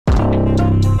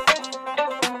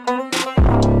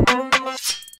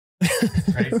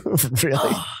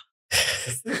Really?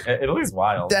 Italy's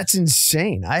wild. That's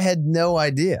insane. I had no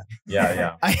idea.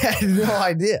 Yeah. I had no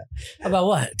idea. About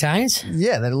what? Italians?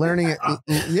 Yeah, they're learning it.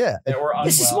 Yeah.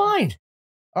 This is mine.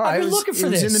 All right. I've been looking for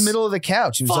this. It was in this. the middle of the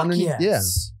couch. It was Fuck underneath.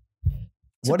 yes.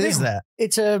 Yeah. What is that?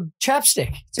 It's a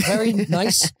chapstick. It's a very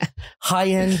nice,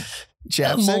 high-end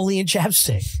Chapstick? emollient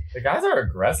chapstick. The guys are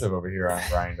aggressive over here on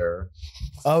Grindr.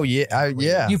 Oh, yeah.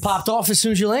 Yeah. You popped off as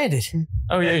soon as you landed.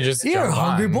 Oh, yeah. You're a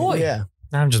hungry boy. Yeah.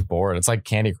 I'm just bored. It's like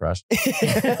Candy Crush. It's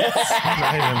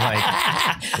not even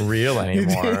like real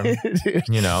anymore.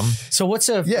 You know? So what's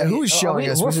a... Yeah, who was showing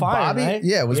us? We're Was it fine, Bobby? right?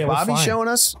 Yeah, was we're Bobby fine. showing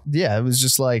us? Yeah, it was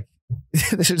just like...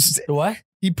 What?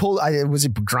 He pulled... was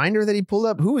it Grindr that he pulled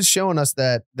up? Who was showing us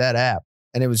that app?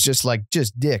 And it was just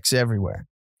dicks everywhere.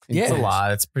 Yeah. It's a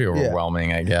lot. It's pretty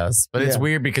overwhelming, I guess. But it's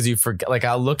weird because you forget, like,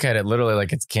 I'll look at it literally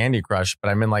like it's Candy Crush, but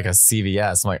I'm in like a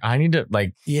CVS. I'm like, I need to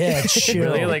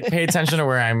really like pay attention to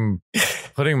where I'm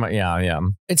putting my,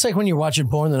 It's like when you're watching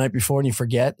porn the night before and you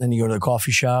forget, and you go to the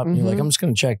coffee shop and you're like, I'm just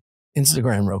going to check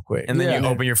Instagram real quick. And then you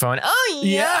open your phone. Oh,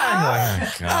 yeah.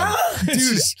 Like, oh, God.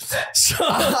 Dude.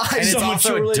 And it's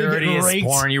also dirty as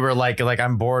porn. You were like,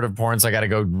 I'm bored of porn, so I got to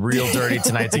go real dirty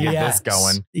tonight to get this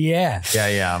going. Yeah.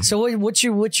 Yeah. So what's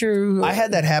your... I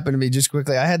had that happen to me just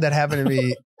quickly. I had that happen to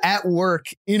me at work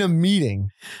in a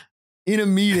meeting. But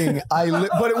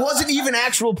it wasn't even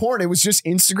actual porn. It was just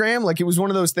Instagram. Like, it was one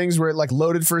of those things where it like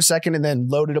loaded for a second and then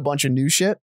loaded a bunch of new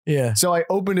shit. Yeah. So I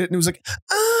opened it and it was like,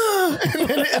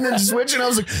 and then switch, and I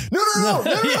was like, no.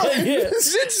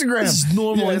 This is Instagram. This is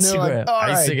normal Instagram. Like,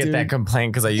 I used to get that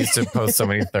complaint because I used to post so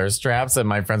many thirst traps, and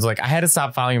my friends were like, I had to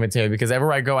stop following you, Matteo, because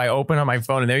everywhere I go, I open on my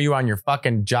phone and there you are on your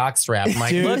fucking jock strap. I'm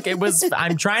like, look,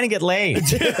 I'm trying to get laid.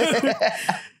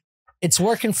 It's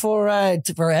working for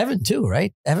Evan too,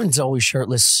 right? Evan's always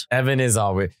shirtless. Evan is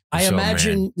always. I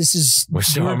imagine this is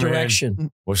your direction.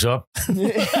 What's up?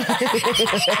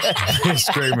 It's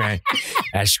great, man.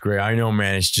 That's great. I know,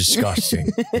 man. It's disgusting.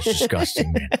 It's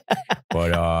disgusting, man.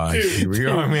 But here we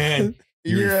are, man.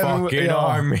 You fucking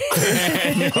are, man.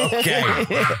 Okay.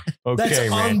 That's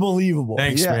man. unbelievable.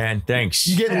 Thanks, man. Thanks.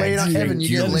 You get laid on Evan. You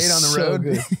get laid on the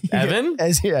road. Evan?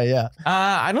 Yeah.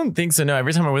 I don't think so. No,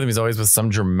 every time I'm with him, he's always with some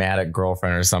dramatic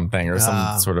girlfriend or something, or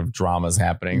some sort of drama's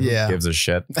happening. Yeah. Who gives a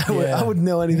shit? I wouldn't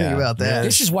know anything about that.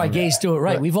 This is why gays do it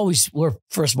right.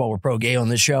 First of all, we're pro gay on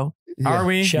this show. Are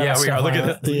we? Yeah, we are. Look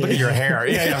at your hair.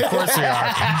 Yeah, of course we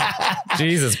are.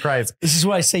 Jesus Christ. This is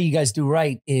what I say you guys do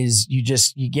right is you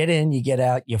get in, you get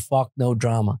out, you fuck, no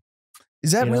drama.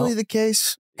 Is that really the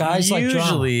case? Guys like drama.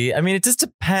 Usually, I mean, it just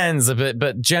depends a bit,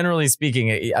 but generally speaking,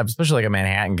 especially like a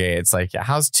Manhattan gay, it's like,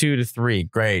 how's 2 to 3?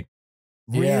 Great.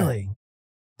 Really?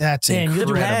 That's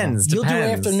incredible. Depends. You'll do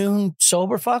afternoon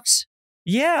sober fucks?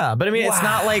 Yeah, but I mean, it's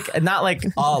not like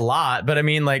a lot, but I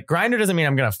mean, like Grindr doesn't mean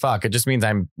I'm going to fuck. It just means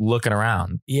I'm looking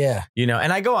around. Yeah. You know,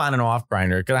 and I go on and off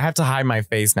Grindr because I have to hide my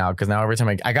face now because now every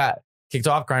time I got kicked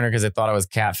off Grindr because they thought I was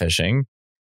catfishing.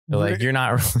 They're like, you're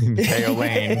not really Matteo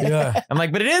Lane. Yeah. I'm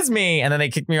like, but it is me. And then they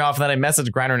kicked me off and then I messaged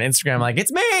Grindr on Instagram. I'm like,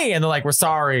 it's me. And they're like, we're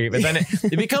sorry. But then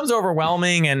it becomes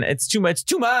overwhelming and it's too much.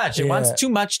 It wants too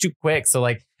much too quick. So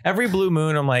like every blue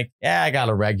moon, I'm like, yeah, I got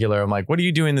a regular. I'm like, what are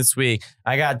you doing this week?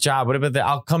 I got a job. What about that?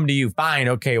 I'll come to you. Fine.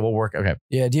 Okay. We'll work. Okay.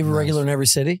 Yeah. Do you have a regular in every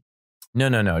city?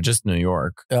 No. Just New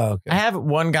York. Oh, okay. I have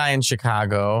one guy in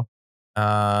Chicago.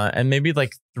 And maybe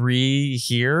like 3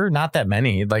 here, not that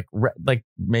many, like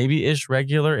maybe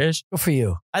regular-ish. Good for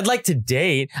you. I'd like to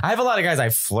date. I have a lot of guys I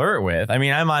flirt with. I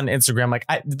mean, I'm on Instagram. Like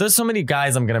there's so many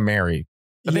guys I'm going to marry,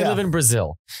 but they live in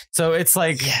Brazil. So it's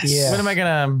like, when am I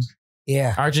going to...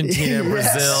 Yeah. Argentina,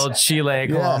 Brazil, Chile,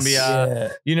 Colombia. Yeah.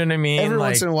 You know what I mean? Every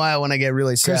once in a while when I get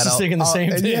really sad, Chris is thinking the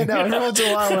same thing. Yeah, no, every once in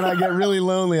a while when I get really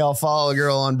lonely, I'll follow a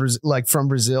girl on from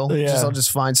Brazil. Yeah. I'll just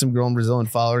find some girl in Brazil and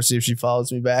follow her, see if she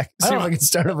follows me back. See if I can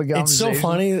start up a conversation. It's so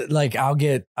funny. Like I'll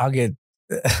get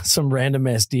some random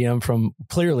ass DM from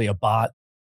clearly a bot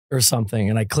or something.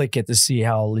 And I click it to see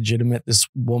how legitimate this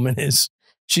woman is.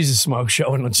 She's a smoke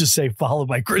show, and let's just say followed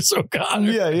by Chris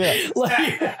O'Connor. Yeah. Like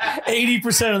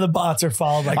 80% of the bots are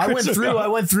followed by Chris O'Connor. I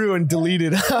went through and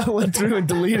deleted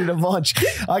a bunch.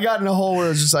 I got in a hole where it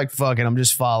was just like, fuck it, I'm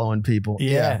just following people.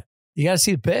 Yeah. You got to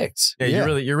see the pics. Yeah,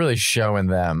 you're really showing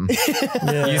them.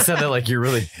 You said that like you're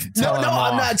really telling them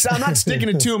I'm not sticking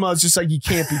it to them. I was just like, you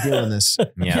can't be doing this.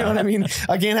 You know what I mean?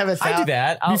 I can't have I do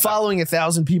that. I'll be following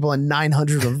 1,000 people and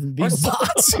 900 of them be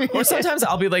bots. Or sometimes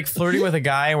I'll be like flirting with a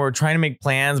guy and we're trying to make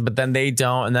plans, but then they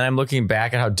don't. And then I'm looking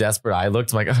back at how desperate I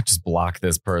looked. I'm like, oh, just block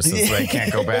this person so I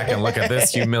can't go back and look at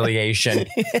this humiliation.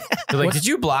 They're like, did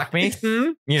you block me?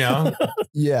 You know?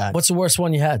 Yeah. What's the worst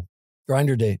one you had?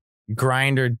 Grindr date.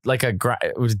 Grindr, like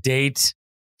it was date.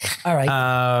 All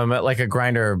right. Like a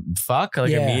grinder fuck,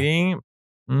 like a meeting.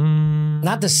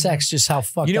 Not the sex, just how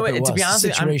fucked you know up what, it was. to be honest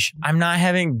with you, I'm not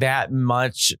having that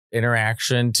much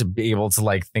interaction to be able to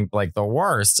like think like the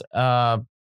worst. I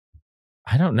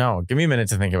don't know. Give me a minute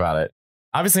to think about it.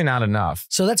 Obviously not enough.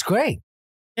 So that's great.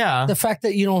 Yeah. The fact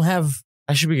that you don't have...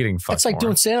 I should be getting fucked. It's like more.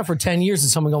 doing stand-up for 10 years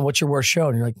and someone going, what's your worst show?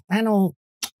 And you're like, I don't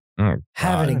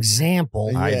have an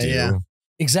example. I do. Yeah.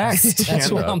 Exactly.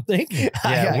 That's what I'm thinking.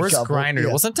 Yeah, worst grinder.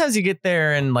 Well, sometimes you get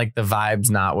there and like the vibe's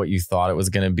not what you thought it was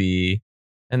going to be.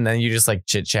 And then you just like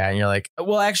chit chat and you're like,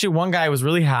 well, actually one guy was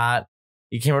really hot.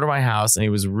 He came over to my house and he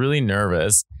was really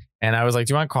nervous. And I was like,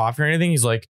 do you want coffee or anything? He's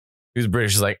like, he was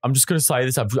British. He's like, I'm just going to say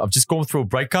this. I'm just going through a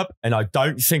breakup and I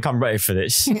don't think I'm ready for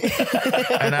this.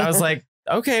 And I was like,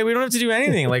 okay, we don't have to do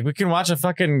anything. Like we can watch a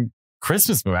fucking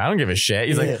Christmas movie. I don't give a shit.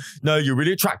 He's like, no, you're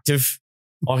really attractive.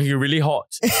 Oh, you're really hot.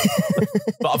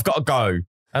 But I've got to go.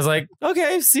 I was like,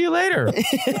 okay, see you later.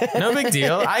 No big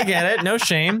deal. I get it. No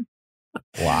shame.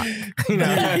 Block. You know?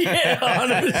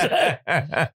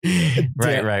 Yeah, 100%.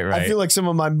 Right. I feel like some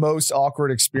of my most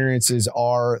awkward experiences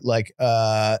are like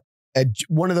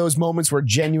one of those moments where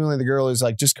genuinely the girl is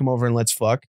like, just come over and let's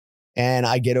fuck. And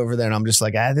I get over there and I'm just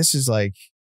like, this is like,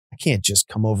 I can't just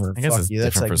come over and fuck you.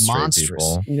 That's like monstrous.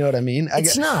 People. You know what I mean?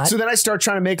 It's not. So then I start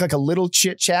trying to make like a little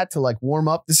chit chat to like warm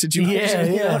up the situation.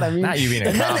 Yeah. You know what I mean? Not you being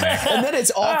a comic. And then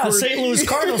it's awkward. St. Louis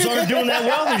Cardinals aren't doing that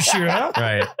well this year, huh?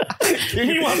 Right.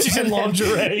 He wants you in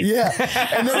lingerie. Yeah.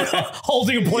 And then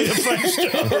holding a plate of French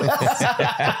toast.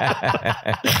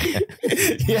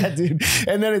 Yeah, dude.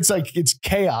 And then it's like, it's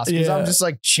chaos because I'm just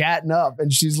like chatting up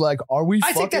and she's like, are we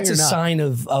fucking I think that's or a not? sign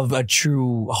of a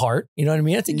true heart. You know what I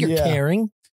mean? I think you're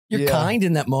caring. You're kind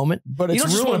in that moment. But you it's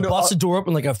don't just want to bust the door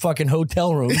open like a fucking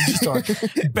hotel room and just start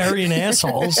burying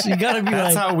assholes. You got to be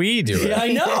That's like... how we do it. Yeah,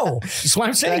 I know. That's why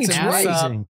I'm saying That's it's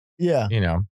amazing. Yeah. You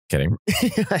know, kidding.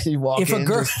 You walk If in a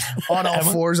girl... on all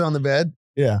fours on the bed.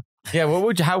 Yeah. Yeah,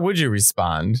 how would you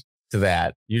respond to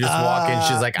that? You just walk in,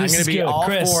 she's like, I'm going to be all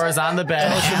fours on the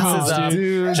bed. Asses up.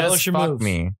 Dude, just fuck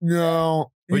me.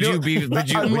 No. Would you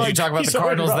talk about the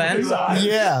Cardinals then?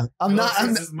 Yeah. I'm not.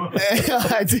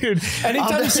 Dude.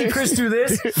 Anytime you see Chris do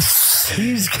this,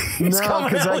 he's coming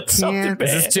because out I with something can't. bad.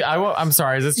 Is this too, I'm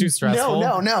sorry, is this too stressful?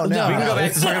 No. We can go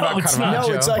back to talking about Caravaggio.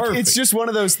 No, it's like it's just one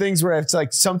of those things where it's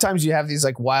like sometimes you have these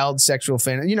like wild sexual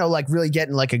fantasies, you know, like really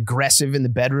getting like aggressive in the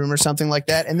bedroom or something like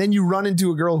that, and then you run into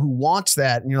a girl who wants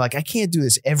that, and you're like, I can't do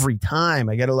this every time.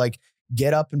 I got to like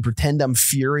get up and pretend I'm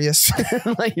furious,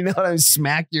 like, you know what I mean?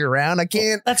 Smack you around. I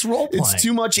can't. That's role playing. It's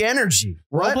too much energy.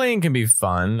 Role playing can be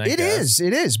fun. It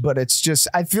is, but it's just,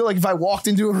 I feel like if I walked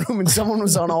into a room and someone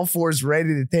was on all fours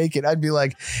ready to take it, I'd be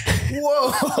like,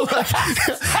 whoa.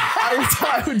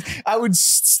 I would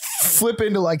flip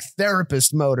into like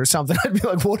therapist mode or something. I'd be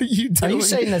like, what are you doing? Are you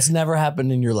saying that's never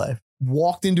happened in your life?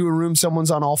 Walked into a room, someone's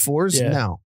on all fours? Yeah.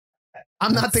 No.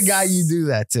 I'm not the guy you do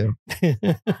that to.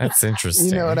 That's interesting.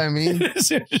 You know what I mean?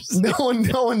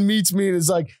 No one meets me and is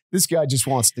like, this guy just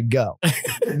wants to go.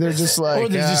 They're just like, or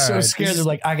they're just so scared. They're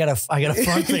like, I gotta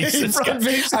front face this guy.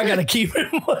 I gotta keep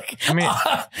him. Like, I mean,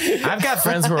 I've got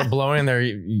friends who are blowing their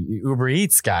Uber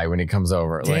Eats guy when he comes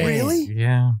over. Like, really?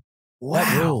 Yeah.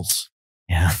 That rules.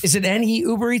 Yeah. Is it any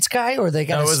Uber Eats guy or they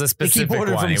got? No, it was a specific one.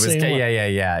 It was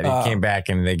yeah. They came back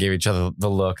and they gave each other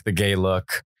the gay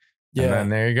look. Yeah. And then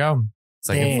there you go. It's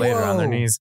like inflated on their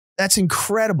knees. That's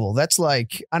incredible. That's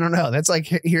like, I don't know. That's like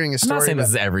hearing a story. I'm not saying this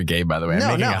is every gay, by the way. I'm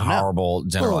making a horrible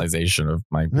generalization of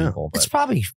my people. It's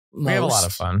probably we have a lot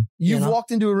of fun. You've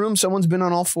walked into a room, someone's been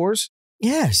on all fours?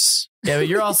 Yes. Yeah, but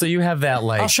you have that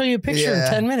like. I'll show you a picture in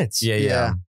 10 minutes.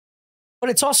 Yeah. But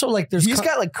it's also like he's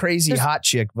got like crazy hot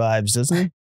chick vibes, doesn't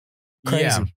he?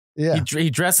 Crazy. Yeah. He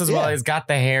dresses well. He's got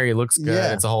the hair. He looks good.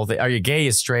 Yeah. It's a whole thing. Are you gay?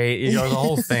 You straight? You know, the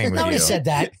whole thing. Nobody said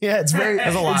that. Yeah, it's very.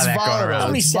 There's a lot of that going around.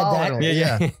 Nobody said that.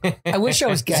 Yeah. I wish I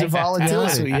was gay. It's a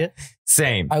volatility. With you.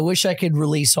 Same. I wish I could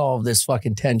release all of this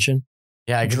fucking tension.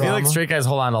 Yeah, I feel like straight guys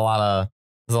hold on to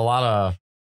there's a lot of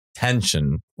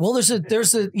tension. Well, there's a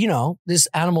you know, this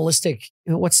animalistic.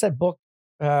 What's that book?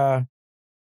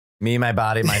 Me, my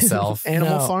body, myself.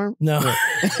 Animal Farm? No.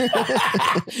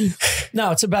 No,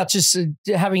 it's about just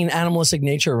having an animalistic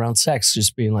nature around sex,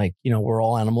 just being like, you know, we're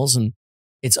all animals and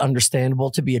it's understandable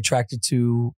to be attracted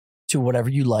to whatever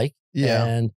you like. Yeah.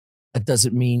 And that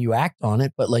doesn't mean you act on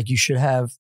it, but like you should have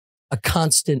a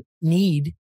constant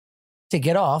need to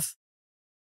get off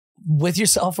with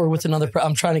yourself or with another?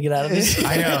 I'm trying to get out of this.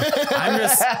 I know.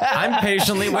 I'm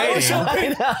patiently waiting.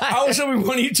 I was hoping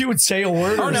one of you two would say a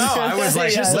word. Oh no, I was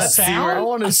like, let's see where. I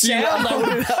want to see.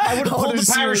 I would hold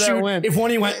the parachute if one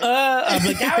of you went. I'd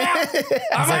be like,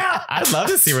 I'm out. I'd love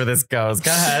to see where this goes.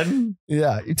 Go ahead.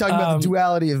 Yeah, you're talking about the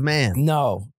duality of man.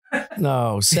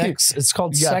 No, sex. It's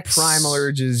called you got sex. Primal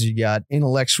urges. You got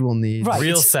intellectual needs. Right.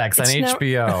 Real Sex on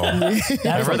HBO.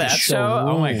 Remember that show?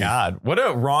 Oh my God. What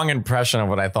a wrong impression of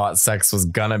what I thought sex was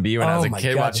going to be when I was a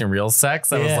kid watching Real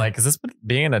Sex. I was like, is this what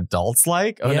being an adult's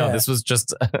like? Oh no, this was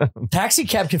just. Taxi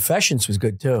Cab Confessions was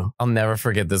good too. I'll never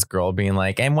forget this girl being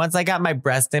like, and once I got my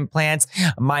breast implants,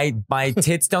 my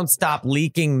tits don't stop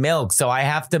leaking milk. So I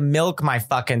have to milk my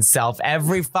fucking self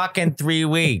every fucking 3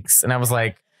 weeks. And I was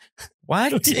like,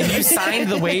 what? And you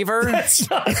signed the waiver? That's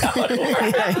not how it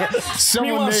works.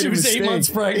 Someone she was 8 months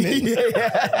pregnant.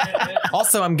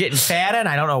 Also, I'm getting fat and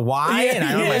I don't know why, and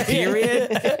I don't know my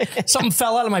period. Something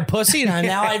fell out of my pussy, and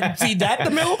now I feed that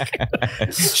the milk.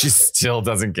 She still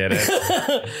doesn't get it.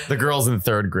 The girl's in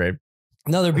 3rd grade.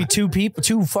 No, there'd be two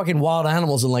fucking wild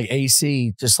animals in like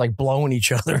AC, just like blowing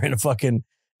each other in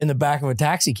the back of a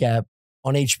taxi cab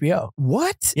on HBO.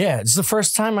 What? Yeah, it's the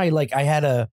first time I had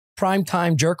a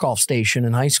primetime jerk off station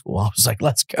in high school. I was like,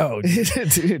 let's go,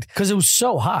 dude. Because it was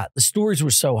so hot. The stories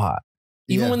were so hot.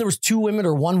 Even when there was 2 women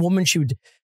or 1 woman,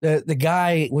 the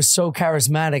guy was so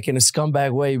charismatic in a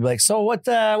scumbag way. He'd be like, so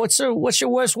what's your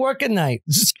worst working night?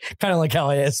 Just kind of like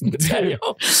how I asked Matteo.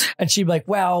 And she'd be like,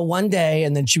 well, one day,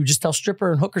 and then she would just tell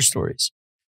stripper and hooker stories.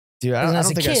 Dude, I don't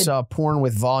think I saw porn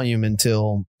with volume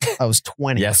until I was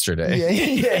 20. Yesterday.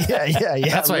 Yeah.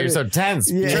 That's why you're so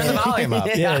tense. Yeah. Turn the volume up.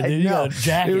 Yeah, dude,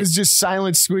 it was just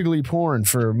silent, squiggly porn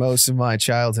for most of my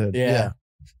childhood. Yeah.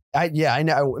 I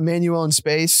know. Manuel in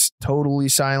Space, totally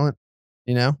silent.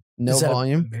 You know, no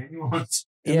volume.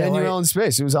 Manuel in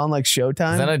Space. It was on like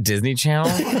Showtime. Is that a Disney Channel?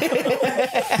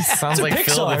 Sounds like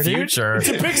Pixar, Phil the Future. It's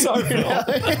a Pixar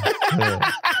film.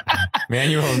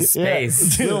 Manual in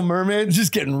Space. Little Mermaid.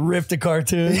 Just getting ripped to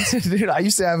cartoons. Dude, I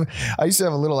used to have a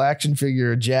little action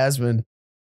figure of Jasmine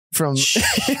from.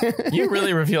 You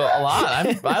really reveal a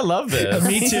lot. I love this.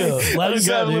 Me too. Let him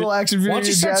go, a little action figure. Why don't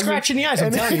you start scratching the eyes?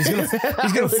 I'm telling you,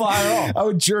 he's gonna fire off. I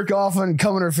would jerk off and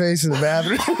come in her face in the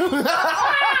bathroom.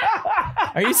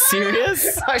 Are you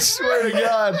serious? I swear to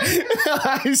God.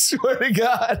 I swear to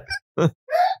God.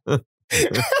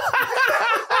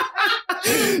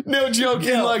 No joke.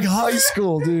 In like high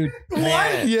school, dude.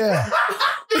 What? Yeah.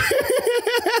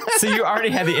 So you already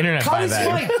had the internet Cut by his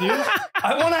then. mic, dude.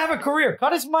 I want to have a career.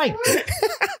 Cut his mic.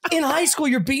 In high school,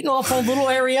 you're beating off on little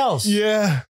Ariels.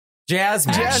 Yeah.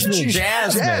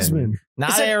 Jasmine.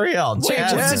 Not Ariel. Wait,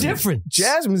 what's the difference?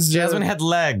 Jasmine had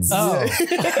legs. Oh.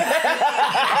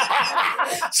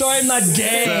 Sorry, I'm not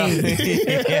gay.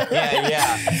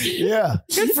 Yeah.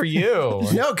 Good for you.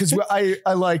 No, because I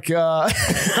like, oh,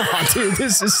 dude,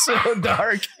 this is so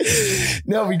dark.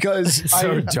 No, because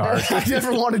dark. I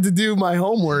never wanted to do my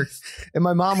homework. And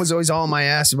my mom was always all on my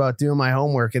ass about doing my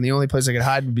homework. And the only place I could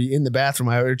hide would be in the bathroom,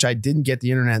 which I didn't get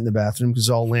the internet in the bathroom because it's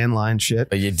all landline shit.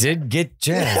 But you did get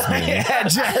Jasmine. Yeah,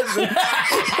 Jasmine.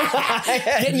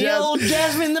 Getting the old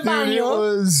Jasmine in the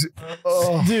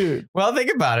baño. Dude. Well,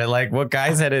 think about it. Like what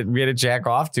guys we had to jack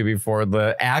off to before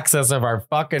the access of our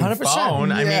fucking 100%, phone.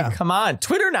 yeah. I mean, come on.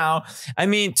 Twitter now. I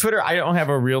mean, Twitter, I don't have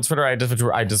a real Twitter. I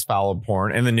just follow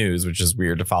porn and the news, which is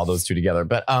weird to follow those two together.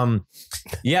 But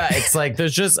yeah, it's like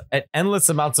there's just endless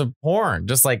amounts of porn.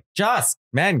 Just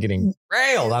men getting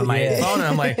railed on my phone. And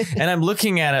I'm like, and I'm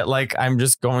looking at it like I'm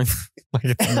just going like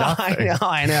it's nothing.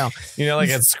 I know. You know, like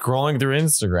it's scrolling through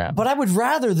Instagram. But I would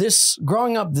rather this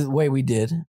growing up the way we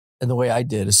did and the way I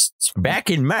did is back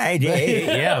in my day.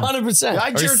 Yeah. 100%.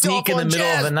 I Or jerked sneak off in the on middle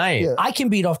of the night. Yeah. I can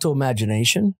beat off to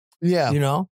imagination. Yeah. You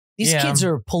know, these kids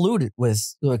are polluted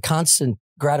with constant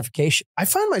gratification. I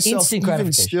find myself Instant even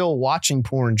gratification. still watching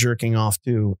porn, jerking off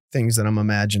to things that I'm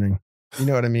imagining. You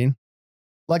know what I mean?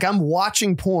 Like I'm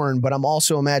watching porn, but I'm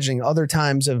also imagining other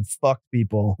times I've fucked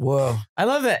people. Whoa. I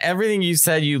love that everything you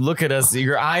said, you look at us,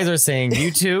 your eyes are saying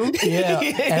you too. Yeah.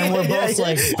 And we're both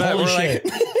like, But holy we're shit.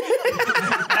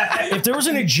 If there was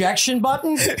an ejection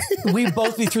button, we'd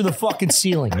both be through the fucking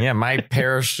ceiling. Yeah, my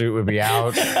parachute would be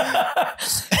out.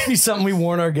 It'd be something we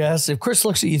warn our guests. If Chris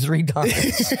looks at you 3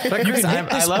 times. But Chris,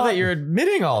 I love that you're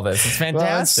admitting all this. It's Well,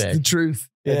 that's fantastic. the truth.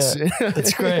 Yeah,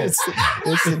 It's great.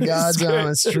 It's the God's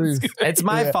honest truth. It's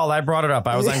my fault. I brought it up.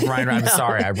 I was on Grindr. I'm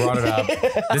sorry. I brought it up.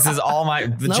 This is all my.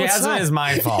 No, it's Jasmine not. is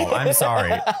my fault. I'm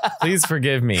sorry. Please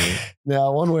forgive me.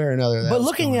 No, one way or another. But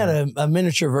looking at a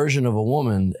miniature version of a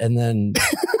woman and then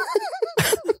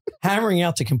hammering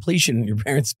out to completion in your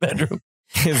parents' bedroom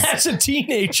as a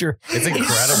teenager. It's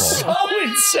incredible. So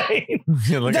insane. Look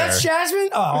at her. That's Jasmine?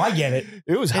 Oh, I get it.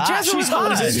 It was hot. Jasmine was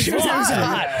hot. She was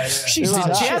hot. She's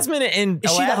hot. Jasmine and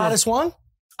Is she the hottest one?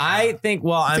 I think.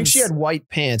 Well, I think she had white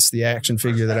pants. The action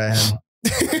figure that I had.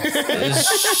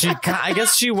 I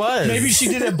guess she was. Maybe she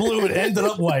did it blue and ended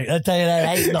up white. I'll tell you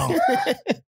that. I know.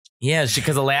 Yeah,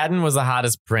 because Aladdin was the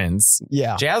hottest prince.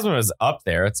 Yeah. Jasmine was up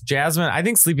there. It's Jasmine. I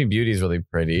think Sleeping Beauty is really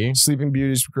pretty. Sleeping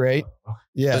Beauty's great.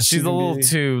 Yeah. But she's a little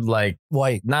too like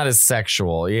white, not as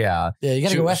sexual. Yeah. Yeah, you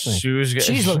gotta go ethnic. She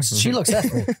looks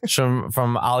ethnic.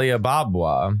 from Ali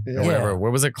Ababwa or whatever.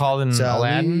 What was it called in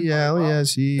Aladdin?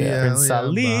 Prince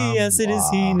Ali, yes, it is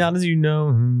he. Not as you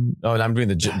know. Oh, and I'm doing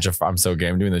the Jafar. I'm so gay.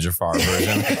 I'm doing the Jafar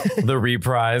version. The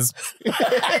reprise.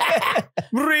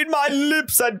 Read my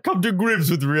lips and come to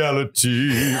grips with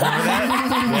reality.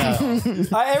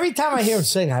 Every time I hear him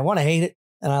sing, I want to hate it,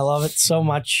 and I love it so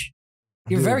much.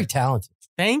 You're very talented.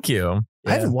 Thank you.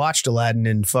 I haven't watched Aladdin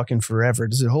in fucking forever.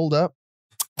 Does it hold up?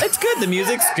 It's good. The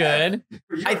music's good.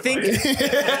 I think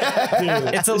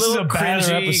it's a little cringy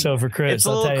episode for Chris. It's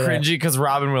a little cringy because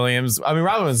Robin Williams. I mean,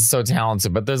 Robin was so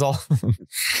talented, but there's all.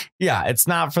 Yeah, it's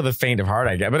not for the faint of heart,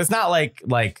 I guess. But it's not like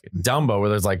Dumbo where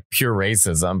there's like pure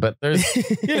racism. But there's,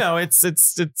 it's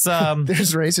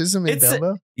there's racism in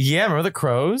Dumbo. Yeah, remember the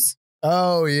crows?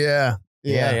 Oh yeah.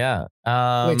 Yeah.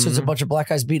 Wait, so it's a bunch of black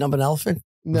guys beating up an elephant?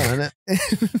 No.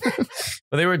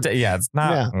 But they were, it's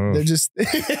not. Yeah, they're just.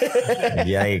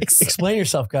 Yikes! Explain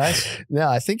yourself, guys. No,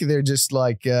 I think they're just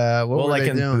like. What were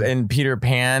they doing? In Peter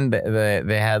Pan,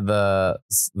 they had the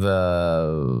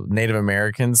Native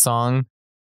American song.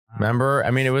 Remember?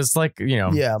 I mean, it was like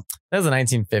that was the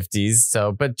 1950s.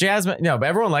 So, but Jasmine, but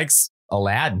everyone likes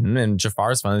Aladdin and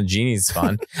Jafar's fun. The genie's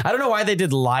fun. I don't know why they did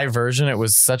the live version. It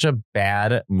was such a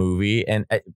bad movie. And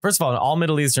first of all, an all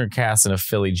Middle Eastern cast and a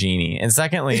Philly genie. And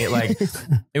secondly,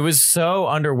 it was so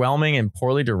underwhelming and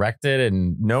poorly directed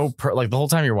and the whole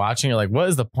time you're watching, you're like, what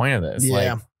is the point of this?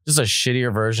 Yeah. Just a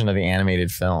shittier version of the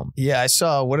animated film. Yeah, I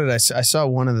saw. What did I see? I saw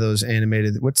one of those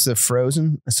animated. What's the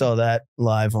Frozen? I saw that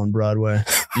live on Broadway.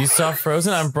 You saw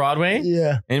Frozen on Broadway?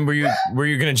 Yeah. And were you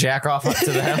gonna jack off up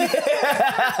to them?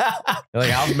 Like,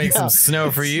 I'll make some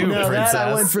snow for you, princess.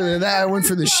 I went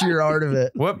for the sheer art of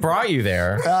it. What brought you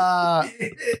there?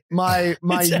 My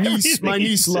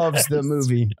niece loves the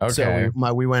movie. Okay.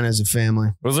 So we went as a family.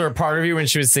 Was there a part of you when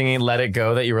she was singing "Let It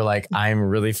Go" that you were like, I'm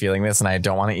really feeling this and I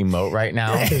don't want to emote right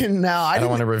now? No, I don't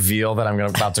want to reveal that I'm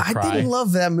about to cry. I didn't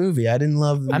love that movie. I didn't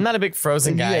love. I'm not a big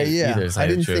Frozen guy either. I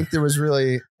didn't think there was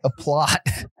really a plot.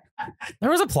 There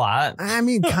was a plot. I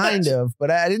mean, kind of, but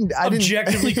I didn't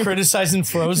objectively criticizing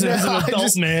Frozen as an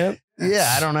adult man.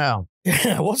 Yeah, I don't know.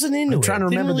 I wasn't into it. I'm trying to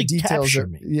remember the details.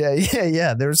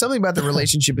 Yeah. There was something about the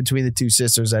relationship between the two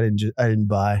sisters I didn't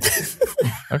buy.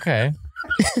 Okay.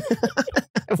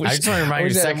 I just want to remind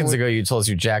you, seconds ago you told us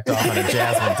you jacked off on a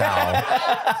Jasmine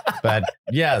towel. But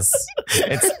yes,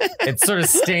 it sort of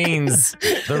stains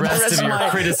the rest of your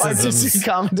criticisms.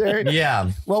 Commentary.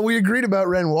 Yeah. Well, we agreed about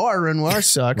Renoir. Renoir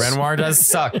sucks. Renoir does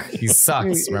suck. He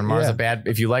sucks. Renoir's a bad.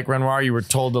 If you like Renoir, you were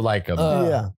told to like him.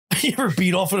 Yeah. You ever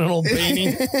beat off an old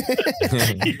painting?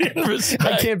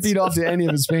 I can't beat off to any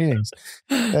of his paintings.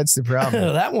 That's the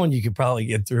problem. That one you could probably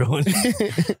get through. No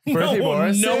one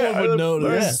would know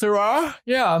that.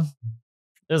 Yeah.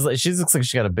 She looks like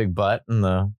she got a big butt in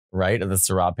the right of the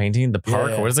Syrah painting. The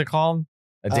park. What is it called?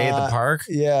 A Day at the Park?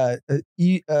 Yeah.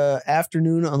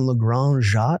 Afternoon on Le Grand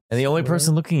Jatte. And the only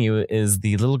person looking at you is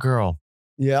the little girl.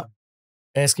 Yeah.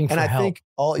 Asking for help. And I think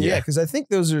because I think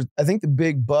the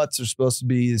big butts are supposed to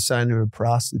be the sign of a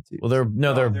prostitute. Well,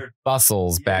 they're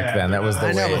bustles back then. That was the way.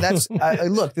 I know, but that's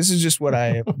look. This is just what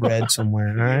I read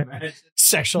somewhere. All right,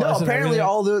 sexual. No, apparently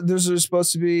those are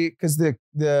supposed to be because the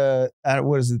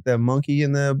what is it? The monkey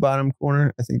in the bottom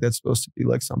corner. I think that's supposed to be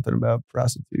like something about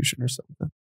prostitution or something.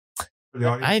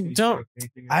 I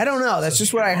don't know. That's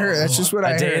just what I heard. That's just what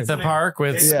I heard. A Day at the Park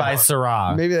with by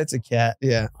Syrah. Maybe that's a cat.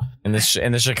 Yeah. In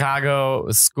the Chicago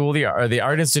School, the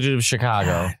Art Institute of Chicago.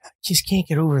 God, I just can't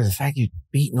get over the fact you're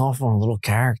beating off on a little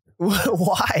character.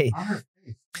 Why?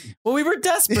 Well, we were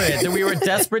desperate. We were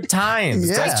desperate times.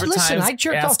 Yeah. Desperate times. I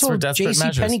jerked off to a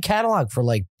JCPenney catalog for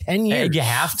like 10 years. Hey, you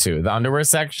have to. The underwear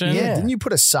section. Yeah. Didn't you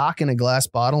put a sock in a glass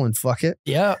bottle and fuck it?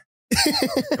 Yeah.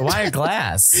 Why a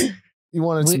glass? You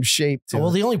wanted some shape too. Well,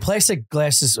 the only plastic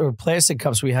glasses or plastic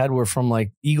cups we had were from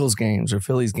like Eagles games or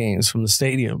Phillies games from the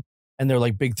stadium. And they're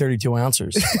like big 32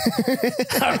 ounces.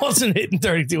 I wasn't hitting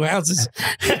 32 ounces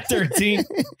at 13.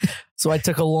 So I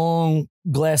took a long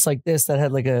glass like this that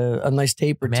had like a nice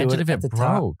taper to it. Imagine if it broke.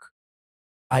 Top.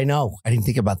 I know. I didn't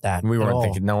think about that. We weren't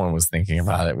thinking. No one was thinking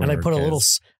about it. And I put a little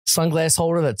sunglass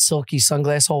holder, that silky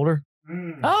sunglass holder.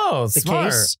 Oh, The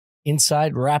smart. case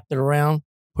inside, wrapped it around,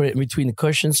 put it in between the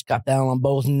cushions, got down on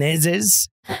both knees,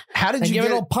 How did and you give get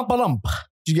it a little pump-a-lump.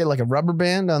 Did you get like a rubber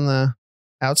band on the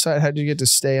outside? How did you get to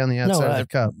stay on the outside of the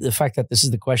cup? The fact that this is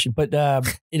the question, but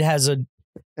it has a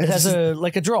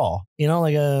like a draw,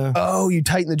 like a. Oh, you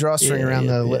tighten the drawstring around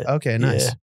the. yeah. Okay,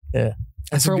 nice. Yeah.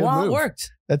 That's For a a good while, move. it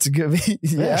worked. That's a good.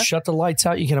 Yeah. Shut the lights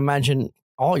out. You can imagine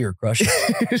all your crushes.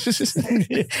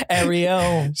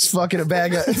 Ariel. Just fucking a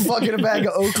bag of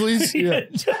Oakleys. Yeah.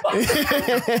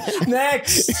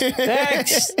 Next.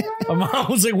 My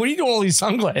mom was like, "What are you doing with all these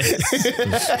sunglasses?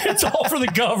 It's all for the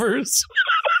covers."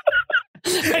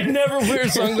 I never wear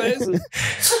sunglasses.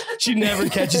 She never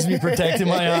catches me protecting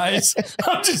my eyes.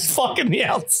 I'm just fucking the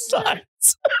outside.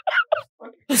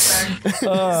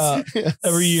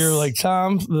 Every year, like,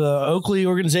 Tom, the Oakley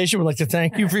organization would like to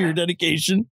thank you for your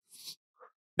dedication.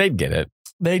 They'd get it.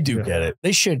 They do get it.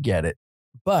 They should get it.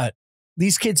 But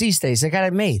these kids these days, they got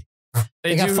it made.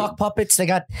 They got fuck puppets. They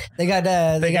got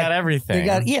everything. They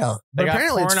got They But got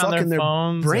apparently it's porn on fucking their their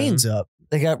phones brains and- up.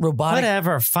 They got robotic.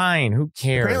 Whatever, fine. Who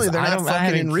cares? Apparently they're not fucking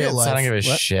having in real kids, so I don't life. give a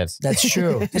What? shit. That's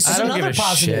true. This is I don't give another a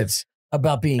positive shit.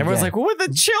 about being Everyone's gay. like, what with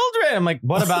the children? I'm like,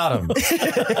 what about them?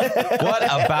 What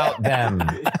about them?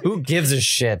 Who gives a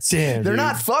shit? Damn, They're dude.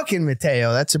 not fucking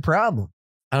Matteo. That's a problem.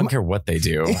 I don't care what they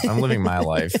do. I'm living my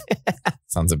life.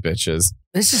 Sons of bitches.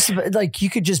 This is like you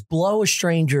could just blow a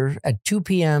stranger at 2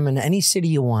 p.m. in any city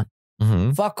you want.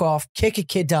 Mm-hmm. Fuck off, kick a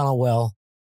kid down a well,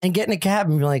 and get in a cab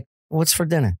and be like, "What's for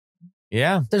dinner?"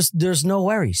 Yeah. There's no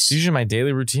worries. It's usually my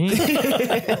daily routine.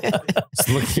 Just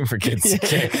looking for kids to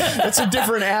kick. That's a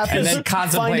different app. And is then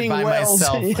contemplate finding by wells.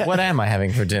 myself, Yeah. what am I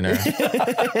having for dinner?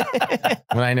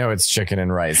 When I know it's chicken and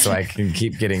rice, so I can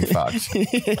keep getting fucked.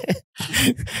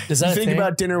 Does that You think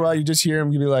about dinner while you just hear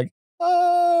him, you'd be like,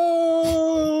 oh,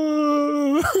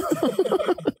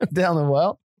 down the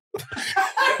well.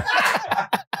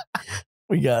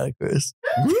 We got it, Chris.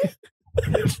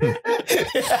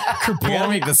 You gotta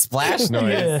make the splash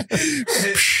noise.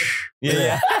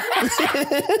 Yeah.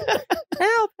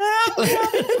 Help!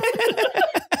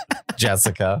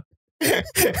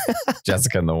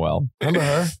 Jessica in the well. Remember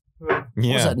her? What was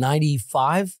Yeah. that,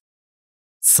 95?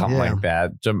 Something Yeah. like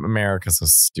that. America's so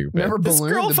stupid. Remember this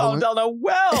Balloon? girl The fell balloon? down a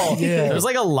well. Yeah. There's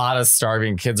like a lot of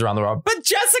starving kids around the world, but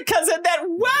Jessica's in that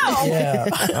well. Yeah.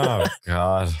 Oh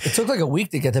God. It took like a week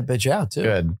to get that bitch out, too.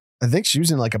 Good. I think she was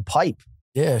in like a pipe.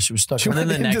 Yeah, she was stuck. And then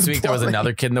the Into next the week there was plumbing.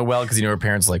 another kid in the well because her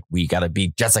parents were like, we gotta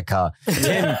beat Jessica. Tim,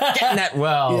 get in that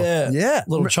well. Yeah. Yeah.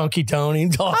 Little chunky Tony.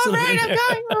 All right,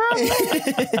 I'm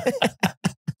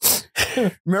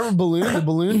going. Remember Balloon, the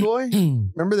balloon boy?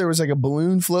 Remember there was like a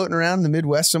balloon floating around in the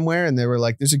Midwest somewhere and they were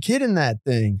like, there's a kid in that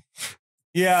thing.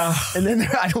 Yeah. And then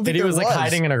I don't think And he there was like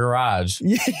hiding in a garage.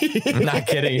 I'm not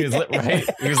kidding. He was right.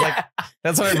 He was like,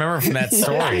 that's what I remember from that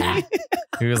story.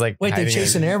 He was like, Wait, they hiding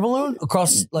chased in- an air balloon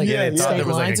across like Yeah, they thought state there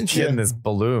was like lines a and kid shit? in this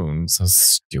balloon. So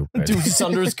stupid. Dude, just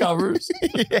under his covers.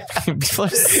 People are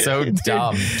so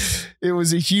dumb. It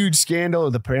was a huge scandal.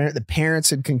 The parents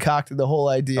had concocted the whole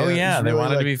idea. Oh It yeah, was they really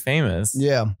wanted like- to be famous.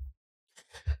 Yeah.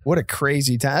 What a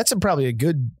crazy time. That's probably a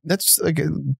good,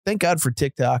 thank God for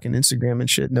TikTok and Instagram and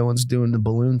shit. No one's doing the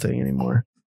balloon thing anymore.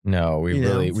 No, we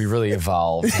really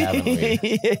evolved, haven't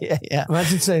we? yeah.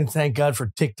 Imagine saying thank God for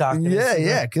TikTok. and Yeah, Instagram.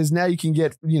 yeah. Because now you can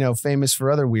get, famous for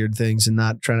other weird things and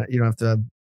not you don't have to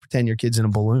pretend your kid's in a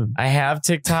balloon. I have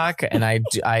TikTok and I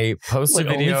post Like a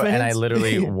video and I OnlyFans?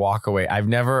 literally walk away. I've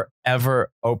never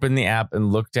ever opened the app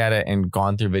and looked at it and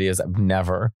gone through videos. I've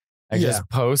never. I just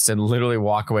post and literally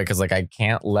walk away because like I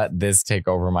can't let this take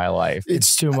over my life.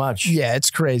 It's too much. Yeah, it's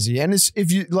crazy. And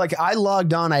if you I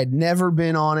logged on, I had never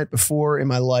been on it before in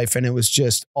my life, and it was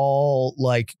just all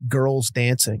like girls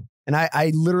dancing. And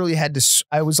I literally had to,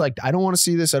 I was like, I don't want to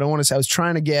see this. I don't want to see. I was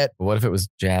trying to get What if it was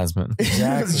Jasmine? if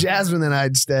it was Jasmine, then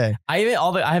I'd stay. I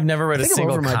have never read I a think I'm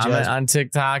single over my comment Jasmine. on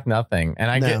TikTok. Nothing.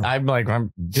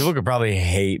 And people could probably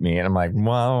hate me. And I'm like,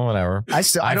 well, whatever. I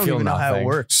I don't feel even know how it nothing.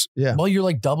 works. Yeah. Well, you're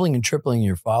like doubling and tripling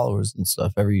your followers and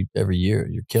stuff every year.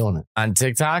 You're killing it. On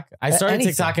TikTok, I started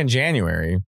Anything. TikTok in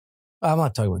January. I'm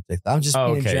not talking about TikTok. I'm just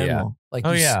Oh, being in okay, yeah. general. Like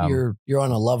Oh, yeah. you're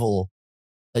on a level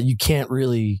that you can't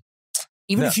really.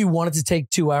 Even No. if you wanted to take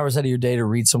 2 hours out of your day to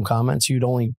read some comments, you'd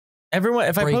only. Everyone,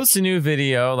 if I Break. post a new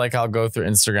video, like I'll go through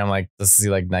Instagram, like to see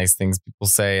like nice things people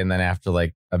say, and then after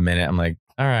like a minute, I'm like,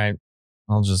 all right,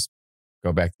 I'll just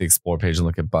go back to the explore page and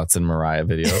look at butts and Mariah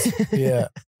videos. Yeah.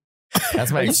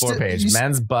 That's my You explore still- page: you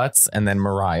men's butts and then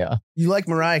Mariah. You like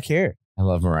Mariah Carey? I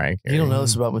love Mariah Carey. You don't know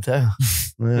this about Matteo.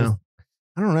 Well,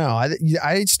 I don't know.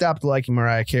 I stopped liking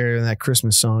Mariah Carey when that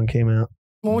Christmas song came out.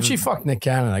 Well, when she fucked Nick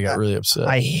Cannon, I got really upset.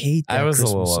 I hate that. I was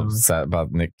Christmas a little song. upset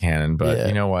about Nick Cannon, but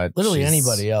you know what? Literally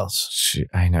anybody else.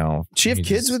 I know. She have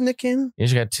kids with Nick Cannon? Yeah,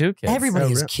 she got 2 kids. Everybody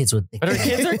has kids with Nick But her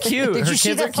Cannon. kids are cute. Did Her you see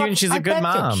kids are that cute, and she's I a good bet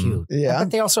they're mom. cute. Yeah.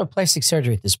 But they also have plastic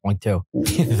surgery at this point too.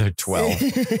 They're 12.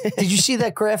 Did you see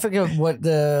that graphic of what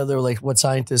they're like? What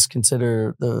scientists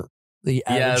consider the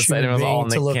average and it human was all being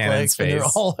to Nick look Cannon's like? And they're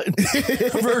face. all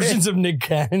versions of Nick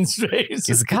Cannon's face.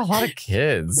 He's got a lot of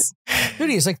kids. Dude,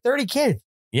 he has like 30 kids.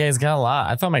 Yeah, he's got a lot.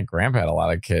 I thought my grandpa had a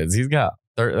lot of kids. He's got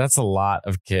that's a lot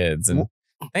of kids. And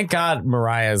thank God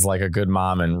Mariah is like a good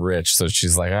mom and rich. So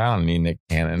she's like, I don't need Nick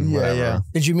Cannon. Whatever. Yeah.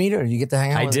 Did you meet her? Did you get to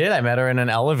hang out? I with did. I met her in an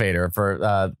elevator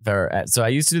for so I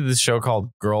used to do this show called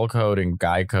Girl Code and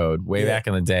Guy Code way back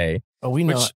in the day. Oh, we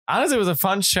know. Which honestly was a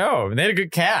fun show. They had a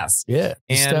good cast. Yeah.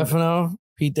 And Stefano,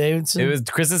 Pete Davidson. It was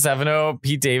Krista Stefano,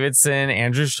 Pete Davidson,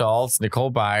 Andrew Schultz,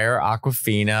 Nicole Byer,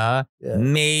 Aquafina,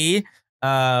 me.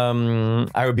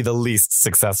 I would be the least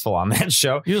successful on that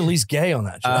show. You're the least gay on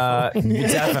that show.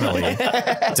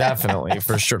 Definitely,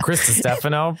 for sure. Krista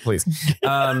Stefano, please.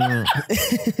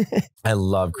 I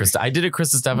love Krista. I did a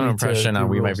Krista Stefano impression on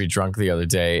We Might Be Drunk the other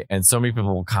day, and so many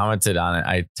people commented on it.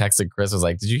 I texted Chris, was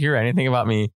like, did you hear anything about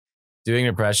me doing an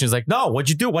impression? He's like, no, what'd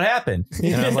you do? What happened?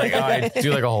 And I was like, oh, I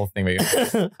do like a whole thing. Maybe.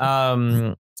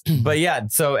 But yeah,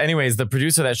 so anyways, the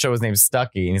producer of that show was named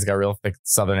Stucky, and he's got a real thick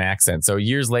Southern accent. So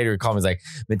years later, he called me. He's like,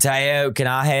 Matteo, can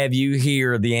I have you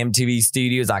here at the MTV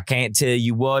studios? I can't tell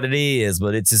you what it is,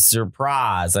 but it's a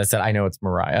surprise. I said, I know it's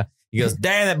Mariah. He goes,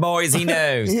 damn it, boys, he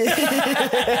knows.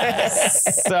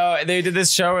 So they did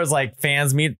this show. It was like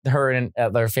fans meet her and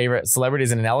their favorite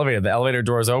celebrities in an elevator. The elevator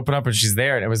doors open up and she's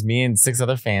there. And it was me and 6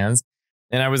 other fans.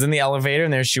 And I was in the elevator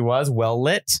and there she was, well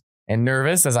lit and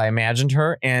nervous as I imagined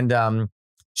her. And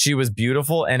she was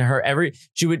beautiful, and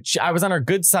I was on her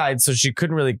good side, so she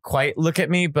couldn't really quite look at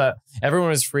me, but everyone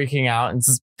was freaking out. And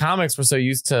comics were so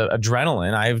used to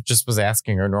adrenaline, I just was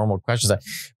asking her normal questions.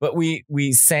 But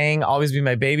we sang "Always Be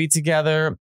My Baby"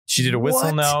 together. She did a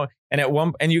whistle note,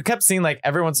 and you kept seeing like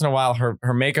every once in a while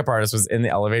her makeup artist was in the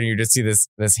elevator. You just see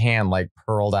this hand like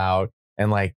pearled out and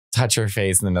like touch her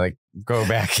face and then like go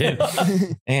back in.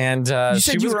 And you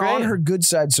said you were on her good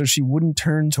side so she wouldn't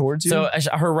turn towards you? So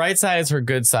her right side is her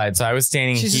good side. So I was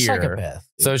standing She's here. a psychopath.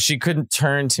 So she couldn't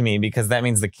turn to me because that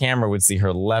means the camera would see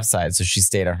her left side. So she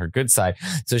stayed on her good side.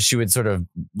 So she would sort of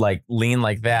like lean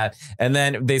like that. And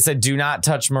then they said, do not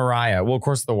touch Mariah. Well, of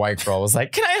course, the white girl was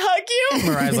like, can I hug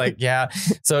you? Mariah's like, yeah.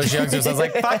 So she hugs her. So I was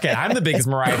like, fuck it. I'm the biggest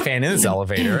Mariah fan in this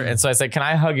elevator. And so I said, can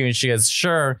I hug you? And she goes,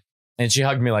 sure. And she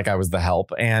hugged me like I was the help.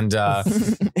 And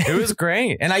it was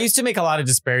great. And I used to make a lot of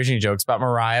disparaging jokes about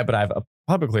Mariah, but I've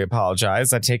publicly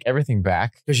apologized. I take everything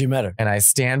back. Because you met her. And I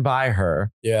stand by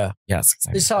her. Yeah. Yes.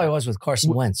 This is how I was with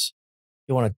Carson Wentz.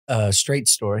 You want a straight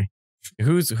story?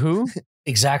 Who's who?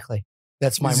 Exactly.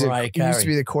 That's my Mariah Carey. He used to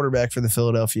be the quarterback for the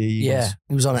Philadelphia Eagles. Yeah.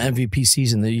 He was on an MVP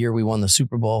season the year we won the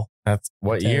Super Bowl. That's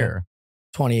what year?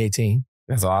 2018.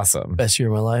 That's awesome. Best year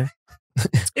of my life.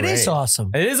 It is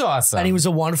awesome. It is awesome. And he was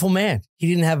a wonderful man. He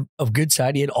didn't have a good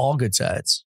side. He had all good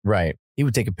sides. Right. He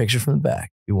would take a picture from the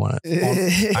back. You want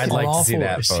it? I'd like to see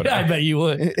that photo. Yeah, I bet you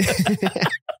would.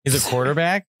 He's a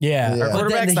quarterback? Yeah. Yeah. Are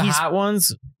quarterbacks the hot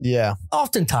ones? Yeah.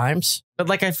 Oftentimes. But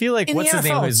like, I feel like, In what's the his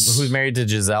name? NFL, Who's married to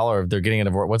Giselle, or if they're getting a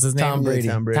divorce? What's his name? Tom Brady.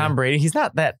 Tom Brady. He's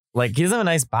not that, like, he doesn't have a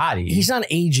nice body. He's not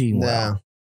aging well.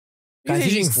 No. He's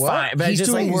aging fine. But He's just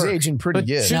doing like, He's work. aging pretty but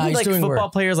good. shouldn't he's like doing football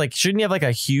work. players, like, shouldn't he have like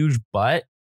a huge butt?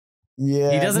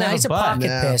 Yeah. He doesn't have He's a a butt. pocket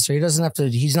No. passer. He doesn't have to.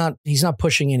 He's not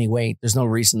pushing any weight. There's no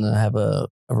reason to have a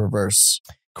reverse.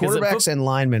 Quarterbacks and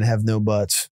linemen have no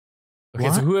butts. Okay,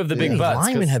 so who have the big Yeah. butts? 'Cause-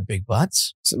 Linemen have big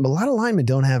butts. A lot of linemen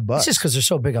don't have butts. It's just because they're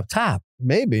so big up top.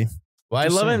 Maybe. Well, I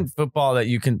Just love saying. in football that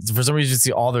you can, for some reason, you just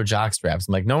see all their jock straps.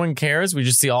 I'm like, no one cares. We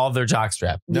just see all of their jock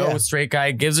straps. No Yeah. straight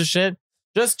guy gives a shit.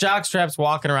 Just jock straps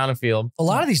walking around a field. A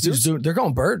lot of these dudes they're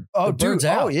going bird. Oh, The bird's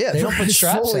dude. out. Oh, yeah. They don't They're put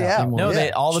straps fully out. out. anymore. No, Yeah.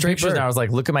 all the Straight pictures bird. now, I was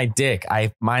like, look at my dick.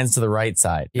 Mine's to the right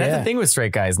side. That's Yeah. the thing with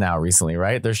straight guys now recently,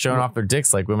 right? They're showing off their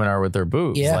dicks like women are with their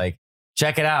boobs. Yeah. Like,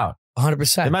 check it out.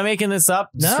 100%. Am I making this up?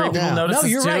 No. Straight people No. notice No,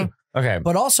 this you're too? right. Okay.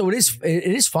 But also, it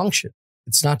is function.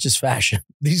 It's not just fashion.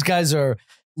 These guys are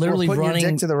literally Or putting your running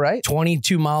dick to the right.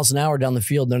 22 miles an hour down the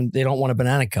field, and they don't want a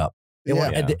banana cup. They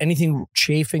want Yeah. anything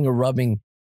chafing or rubbing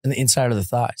in the inside of the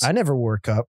thighs. I never wore a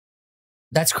cup.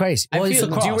 That's crazy. I Well, it's feel,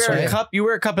 do you lacrosse, wear right? a cup? You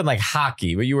wear a cup in like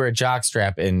hockey, but you wear a jock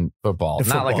strap in football. In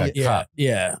Not like football. a cup.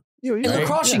 Yeah. You In know,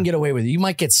 lacrosse, you yeah. can get away with it. You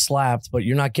might get slapped, but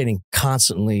you're not getting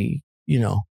constantly,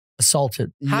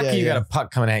 assaulted. Hockey, you got a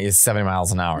puck coming at you 70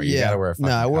 miles an hour. You got to wear a fucking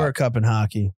No, I wore a cup. cup in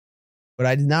hockey, but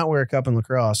I did not wear a cup in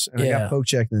lacrosse. And I Yeah. got poke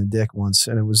checked in the dick once,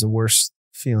 and it was the worst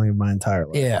feeling of my entire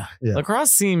life. Yeah. Yeah.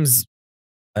 Lacrosse seems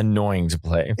annoying to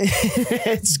play.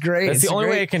 It's great. That's the only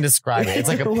way I can describe it. It's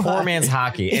like a poor man's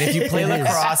hockey. And if you play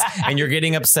lacrosse and you're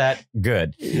getting upset,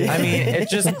 good. I mean, it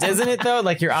just isn't it though?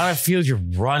 Like you're on a field, you're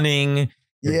running.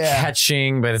 You're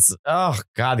catching, but it's oh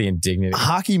god, the indignity.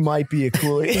 Hockey might be a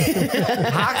cool.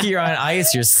 Hockey, you're on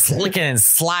ice, you're slicking and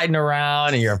sliding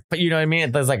around, and you know what I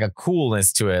mean. There's like a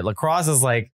coolness to it. Lacrosse is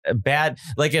like a bad,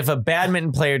 like if a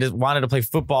badminton player just wanted to play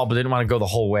football but didn't want to go the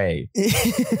whole way.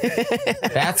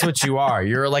 That's what you are.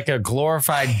 You're like a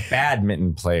glorified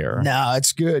badminton player. No,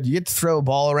 it's good. You get to throw a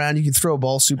ball around. You can throw a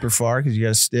ball super far because you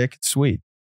got a stick. It's sweet.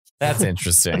 That's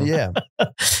interesting. Yeah.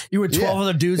 You were 12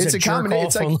 other dudes it's that jerk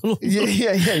off on little,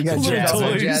 yeah. You got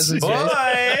toys. Boys,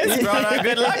 brought on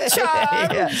good luck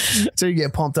charm. Yeah. So you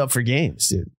get pumped up for games,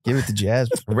 dude. Give it to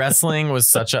Jazz. Wrestling was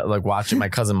such a, like watching my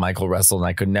cousin Michael wrestle, and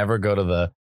I could never go to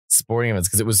the sporting events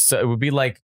because it would be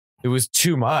like, it was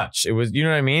too much. It was, you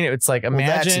know what I mean? It's like, imagine,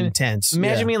 that's intense.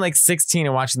 Imagine being like 16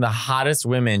 and watching the hottest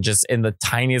women just in the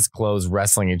tiniest clothes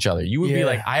wrestling each other. You would be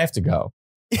like, I have to go.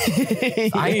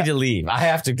 I need to leave. I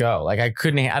have to go. Like I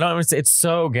couldn't. I don't understand. It's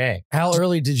so gay. How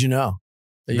early did you know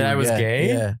that I was gay?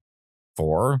 Yeah.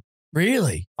 4,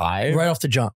 Really? 5. Right off the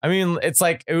jump. I mean, it's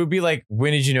like it would be like,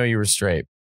 when did you know you were straight?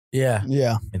 Yeah.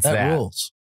 Yeah. It's that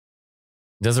rules.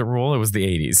 Does it rule? It was the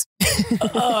 80s.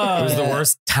 It was the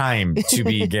worst time to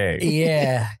be gay.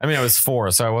 Yeah. I mean, I was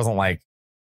 4, so I wasn't like,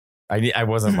 I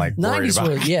wasn't like worried 90s about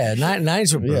were, yeah,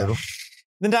 90s were brutal.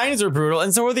 The 90s were brutal,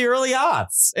 and so were the early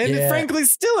aughts. And it frankly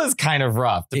still is kind of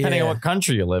rough, depending on what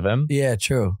country you live in. Yeah,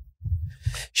 true.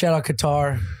 Shout out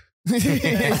Qatar.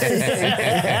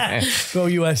 Go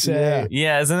USA.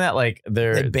 Yeah, isn't that like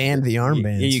they banned the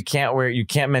armbands? You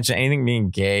can't mention anything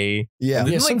being gay. Yeah.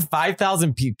 Didn't like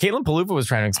 5,000 people. Caitlin Paloofa was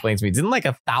trying to explain to me. Didn't like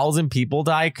 1,000 people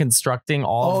die constructing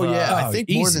all the, I think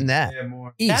more than that. Yeah,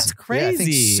 more. That's crazy. Yeah, I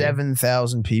think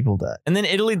 7,000 people died. And then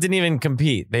Italy didn't even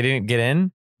compete. They didn't get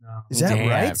in. No. Is that Damn.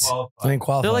 right? I didn't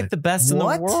qualify. They're like the best in the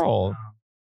world.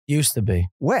 Used to be.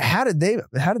 What? How did they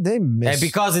miss?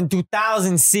 Because in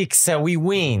 2006 we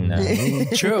win.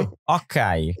 True.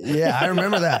 Okay. Yeah, I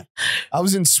remember that. I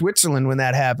was in Switzerland when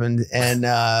that happened, and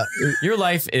your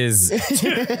life is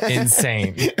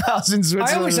insane. I was in Switzerland.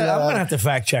 I always said, I'm gonna have to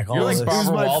fact check all You're of like this.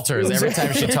 Barbara Walters. Every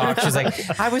time she talks, she's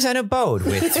like, I was on a boat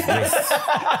with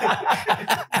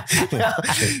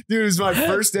Dude, it was my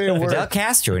first day of work. Fidel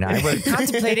Castro and I were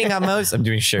contemplating on most. I'm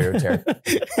doing stereotype.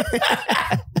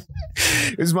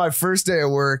 It was my first day of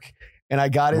work, and I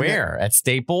got in where at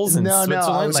Staples in No,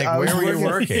 Switzerland. Where were you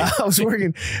working? I was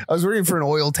working for an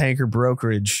oil tanker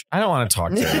brokerage. I don't want to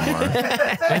talk to you anymore.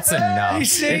 It's enough.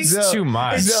 It's too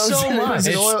much. so much.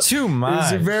 It's too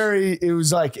much. It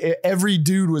was like every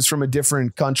dude was from a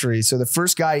different country. So the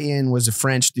first guy in was a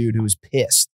French dude who was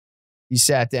pissed. He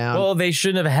sat down. Well, they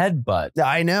shouldn't have headbutt.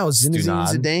 I know. Zinedine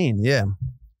Zidane. Yeah.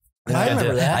 I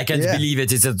remember that. I can't believe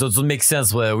it. It doesn't make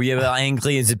sense. We are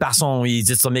angry. The person we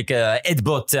just make a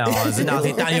headbutt.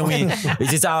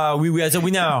 We are the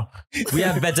winner. We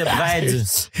have better bread.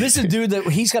 This is a dude that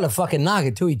he's got a fucking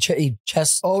noggin too. He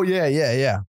chest. Oh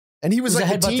yeah. And he was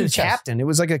like the team captain. It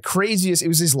was like a craziest. It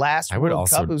was his last. I would World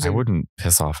Cup. I wouldn't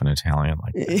piss off an Italian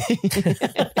like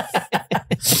that.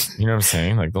 You know what I'm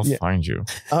saying? Like they'll find you.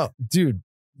 Oh, dude.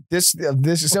 This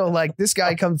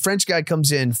French guy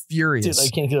comes in furious. Dude, I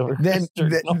can't get over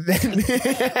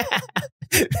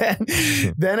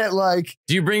then at like,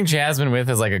 do you bring Jasmine with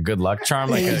as like a good luck charm,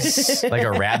 like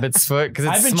a rabbit's foot? Because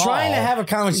I've been trying to have a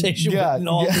conversation with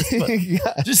all this,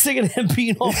 but just thinking of him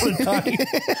being all the time.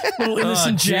 Little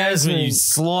innocent Jasmine, you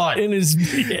slut. In his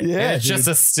it's just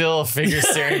a still figure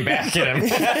staring back at him.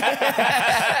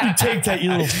 You take that,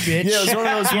 you little bitch. Yeah, it was one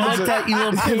of those. You like that, you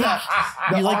little pig.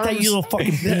 You like that, you little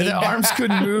fucking pig. The arms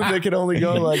couldn't move; they could only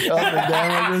go like up and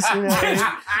down like this. You know what I mean?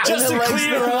 Just to clean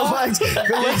her up.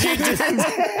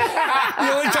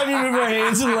 The only time you move her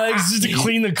hands and legs is to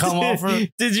clean the cum off her.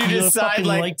 Did you decide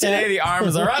like today the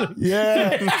arms are up?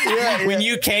 Yeah. When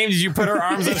you came, did you put her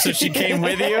arms up so she came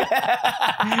with you?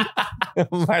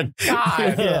 Oh my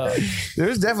God. Yeah. There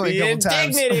was definitely a couple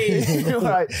indignity.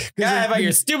 Right. Yeah, about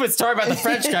your stupid story about the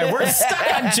French guy. We're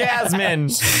stuck on Jasmine.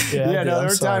 Yeah, no, there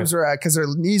were times where because her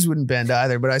knees wouldn't bend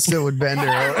either, but I still would bend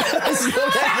her.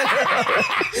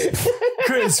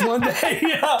 Chris, one day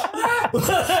you're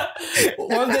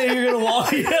gonna walk.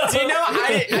 Do you know?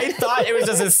 I thought it was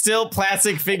just a still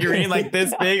plastic figurine like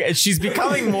this big, and she's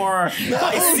becoming more.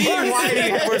 I see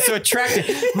why we're so attracted.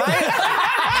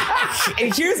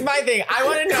 And here's my thing. I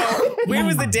want to know, when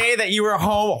was the day that you were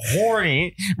home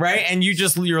horny, right? And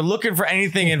you're looking for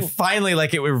anything, and finally,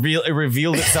 like it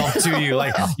revealed itself to you.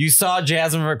 Like you saw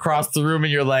Jasmine across the room,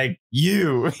 and you're like,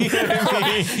 you know what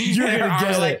I mean? You're gonna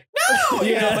get like, no,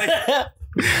 you know, like.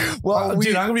 Well,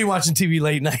 dude, I'm gonna be watching TV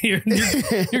late night here.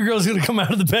 Your girl's gonna come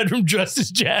out of the bedroom dressed as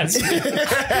Jasmine.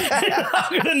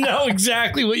 I'm gonna know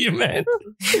exactly what you meant.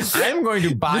 I'm going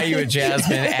to buy you a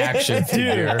Jasmine action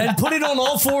figure and put it on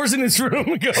all fours in its room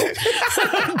and go,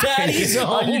 Daddy's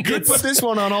home. you could put this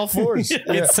one on all fours.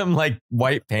 Get some like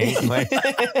white paint, like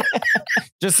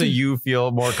just so you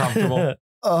feel more comfortable.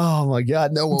 Oh my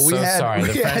God! No, well, we had. Sorry,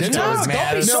 the French was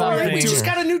mad at something. We just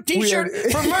got a new T-shirt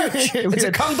for merch. It's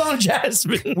a come on,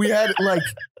 Jasmine. We had like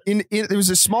there was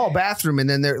a small bathroom, and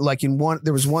then there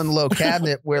was one low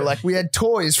cabinet where like we had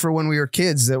toys for when we were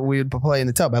kids that we would play in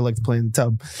the tub. I like to play in the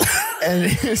tub,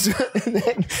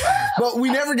 but we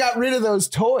never got rid of those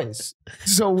toys.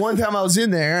 So one time I was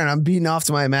in there and I'm beating off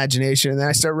to my imagination, and then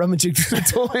I start rummaging through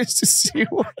the toys to see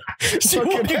what can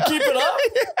keep it up.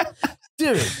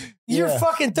 Yeah. Dude, you're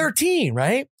fucking 13,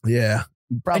 right? Yeah.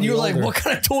 Probably and you're older. like, what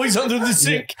kind of toys under the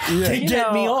sink can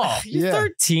get me off? You're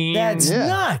 13. That's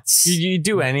nuts. You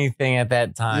do anything at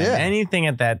that time. Yeah. Anything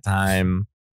at that time.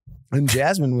 And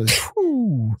Jasmine was,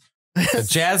 whew.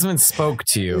 Jasmine spoke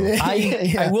to you.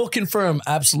 I will confirm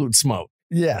absolute smoke.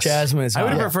 Yes. Jasmine is I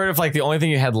would have hot. preferred if like the only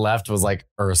thing you had left was like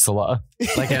Ursula,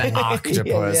 like an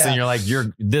octopus, and you're like,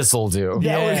 this'll do.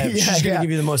 She's gonna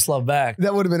give you the most love back.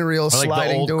 That would have been a real Or like the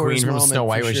sliding old doors queen from moment Snow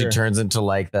White for when sure. she turns into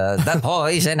like the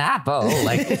poison apple.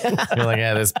 Like you're like,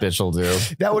 yeah, this bitch will do.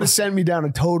 That would have sent me down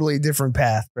a totally different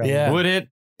path. Probably. Yeah. Would it?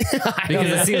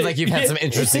 Because it seems like you've had some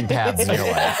interesting paths in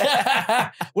your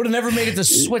life. Would have never made it to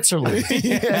Switzerland.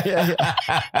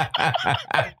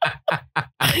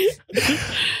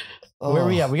 Where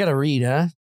we at? We got to read, huh?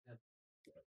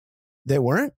 They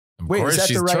weren't? Of Wait, course, is that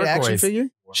she's the right action turquoise. figure?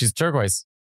 She's turquoise.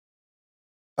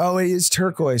 Oh, it is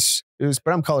turquoise. It was,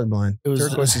 but I'm colorblind.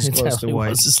 Turquoise is close to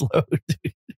white.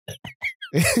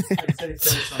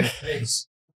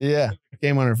 Yeah,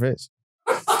 came on her face.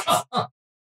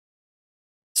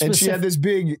 And she had this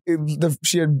big,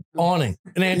 she had awning,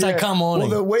 an anti-cum awning.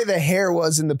 Well, the way the hair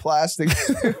was in the plastic,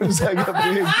 it was like a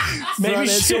big. Maybe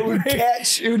so it would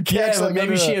catch. It would catch. Yeah, like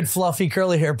maybe she had fluffy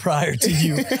curly hair prior to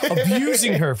you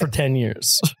abusing her for 10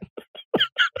 years.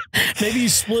 Maybe you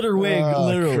split her wig,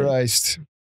 literally. Christ.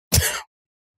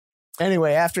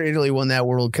 Anyway, after Italy won that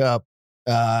World Cup,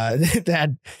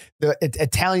 the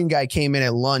Italian guy came in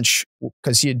at lunch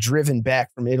because he had driven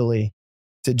back from Italy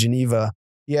to Geneva.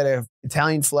 He had an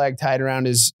Italian flag tied around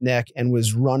his neck and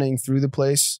was running through the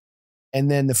place.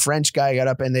 And then the French guy got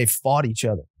up and they fought each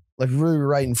other, like really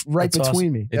right That's between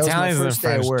awesome. me. That Italians and the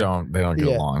French don't get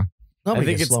along. Nobody I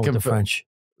think gets it's along with the French.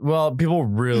 Well, people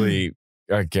really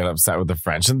get upset with the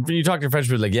French. And you talk to French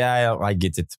people like, yeah, I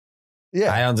get it.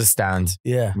 Yeah. I understand.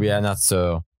 Yeah. We are not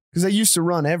so. Because they used to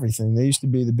run everything. They used to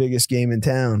be the biggest game in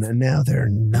town, and now they're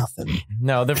nothing.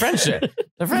 No, the French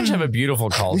have a beautiful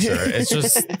culture. It's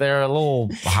just they're a little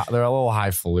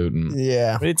highfalutin.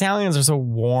 Yeah. But Italians are so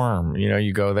warm. You know,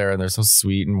 you go there and they're so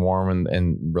sweet and warm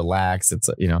and relaxed. It's,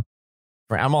 you know,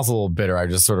 I'm also a little bitter. I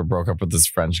just sort of broke up with this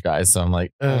French guy. So I'm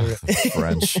like, ugh,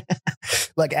 French.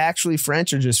 Like actually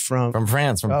French or just from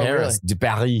France, from Paris, really? de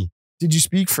Paris. Did you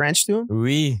speak French to him?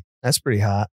 Oui. That's pretty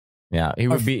hot. Yeah, he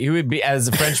would be as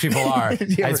French people are.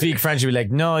 I speak French. He'd be like,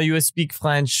 no, you speak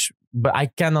French, but I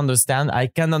can understand. I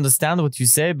can understand what you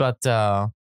say, but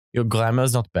your grammar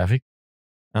is not perfect.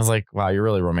 I was like, wow, you're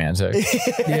really romantic.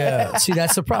 Yeah, see,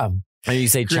 that's the problem. And you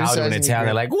say ciao to an Italian,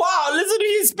 they're like, wow, listen to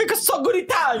you speak so good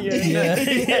Italian.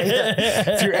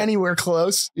 If you're anywhere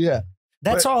close, yeah.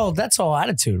 That's all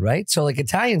attitude, right? So like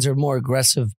Italians are more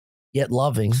aggressive yet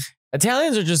loving.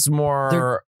 Italians are just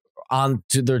more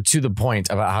they're to the point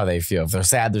about how they feel. If they're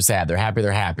sad, they're sad. They're happy,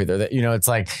 they're happy. It's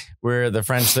like where the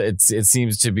French, it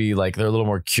seems to be like they're a little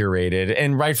more curated,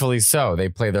 and rightfully so. They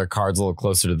play their cards a little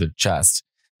closer to the chest,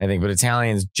 I think. But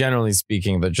Italians, generally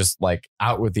speaking, they're just like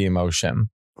out with the emotion,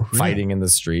 fighting in the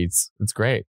streets. It's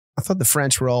great. I thought the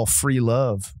French were all free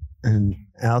love and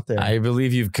out there. I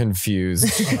believe you've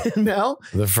confused No,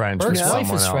 the French. Bert's with wife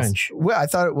someone is else. French. well, I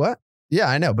thought it. What? Yeah,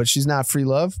 I know, but she's not free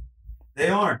love. They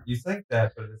aren't. You think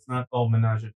that, but it's not all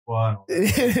menage a trois. And all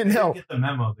that. They No. get the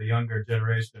memo. The younger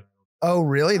generation. Oh,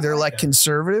 really? They're like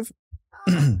conservative.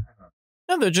 No,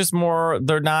 they're just more.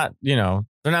 They're not. They're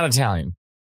not Italian.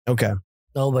 Okay.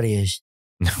 Nobody is.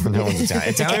 No one's Italian.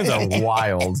 Italians are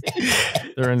wild.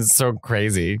 They're so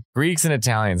crazy. Greeks and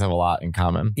Italians have a lot in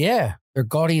common. Yeah, they're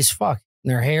gaudy as fuck.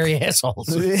 And they're hairy assholes.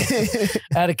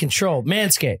 Out of control.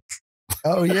 Manscaped.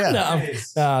 Oh yeah. No,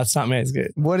 it's not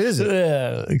Manscaped. What is it?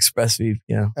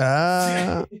 ExpressVPN.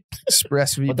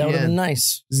 ExpressVPN. But that would have been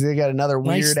nice. They got another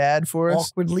Nice, weird ad for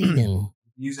us. Awkward lead-in.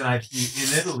 Use an IP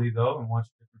in Italy though, and watch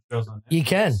different shows on Netflix. You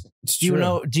can. It's Do you true.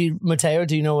 know? Matteo?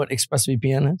 Do you know what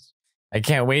ExpressVPN is? I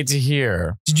can't wait to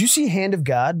hear. Did you see Hand of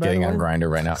God? By Getting the way? on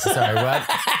Grindr right now. Sorry, what?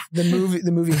 The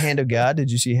movie Hand of God. Did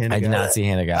you see Hand of I God? did not see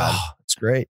Hand of God. Oh, it's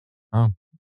great.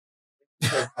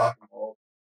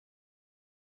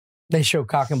 They show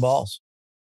cock and balls.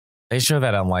 They show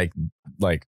that on like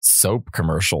soap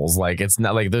commercials. Like it's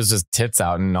not like there's just tits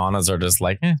out and nanas are just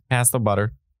like, pass the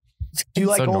butter. Do you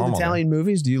like So old normal, Italian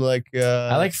movies? Do you like?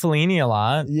 I like Fellini a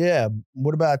lot. Yeah.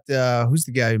 What about who's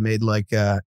the guy who made like?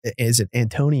 Is it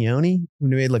Antonioni who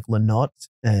made like La Notte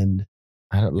and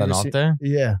La Notte?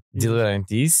 Yeah. Di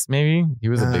Laurentiis, maybe? He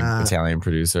was a big Italian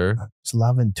producer. It's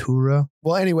La Ventura.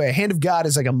 Well, anyway, Hand of God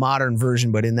is like a modern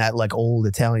version, but in that like old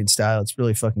Italian style. It's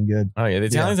really fucking good. Oh, yeah. The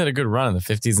Italians had a good run in the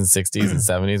 50s and 60s and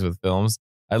 70s with films.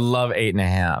 I love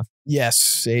 8.5.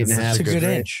 Yes, 8.5. That's a good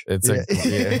inch. It's Yeah.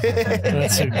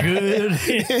 That's a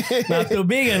good. Not too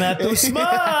big and not too small.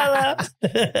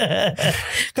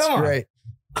 Come on. Great.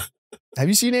 Have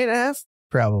you seen 8.5?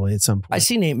 Probably at some point. I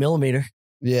seen 8mm,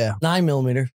 Yeah.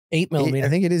 9mm, 8mm. I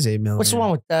think it is 8mm. What's the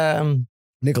one with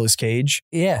Nicolas Cage.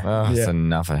 yeah. Oh, Yeah. it's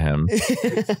enough of him.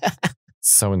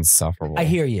 So insufferable. I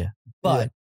hear you.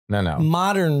 But No.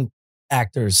 modern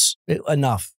actors,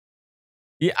 enough.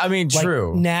 Yeah, I mean, Like,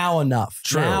 true. now enough.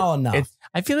 True. Now enough.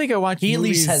 I feel like I watch He at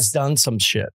movies, least has done some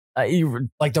shit. you-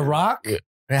 Like The Rock, it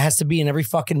has to be in every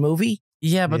fucking movie.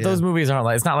 yeah, but Yeah. those movies aren't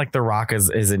like, it's not like The Rock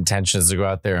is his intention is to go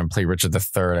out there and play Richard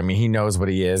III. I mean, he knows what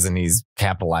he is and he's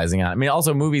capitalizing on it. I mean,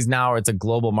 also movies now, it's a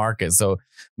global market. So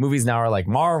movies now are like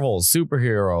Marvel,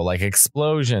 superhero, like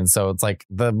explosion. So it's like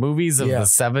the movies of the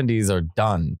 70s are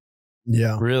done.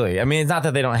 Yeah. Really. I mean, it's not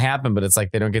that they don't happen, but it's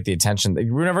like they don't get the attention.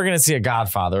 We're never going to see a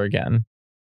Godfather again.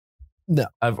 No.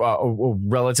 A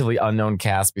relatively unknown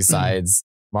cast besides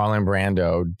Marlon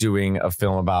Brando doing a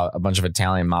film about a bunch of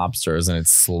Italian mobsters, and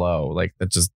it's slow. Like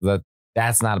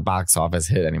that's not a box office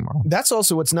hit anymore. That's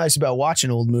also what's nice about watching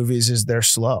old movies is they're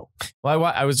slow. Well,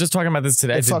 I was just talking about this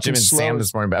today. I They're did Jim and fucking Sam slow.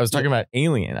 this morning, but I was talking about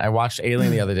Alien. I watched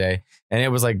Alien the other day, and it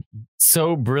was like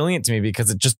so brilliant to me because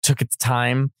it just took its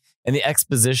time, and the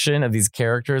exposition of these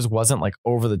characters wasn't like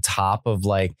over the top of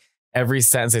like every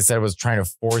sentence they said was trying to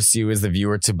force you as the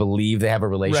viewer to believe they have a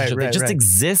relationship. They just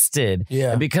existed.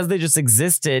 Yeah. And because they just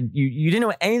existed, you didn't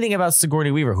know anything about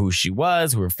Sigourney Weaver, who she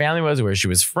was, who her family was, where she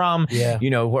was from, Yeah. you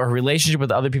know, her relationship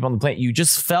with other people on the planet. You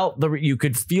just felt you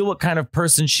could feel what kind of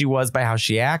person she was by how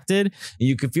she acted.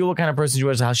 You could feel what kind of person she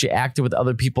was, how she acted with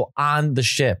other people on the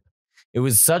ship. It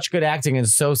was such good acting and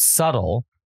so subtle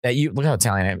that you look how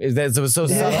Italian I am. It was so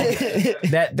subtle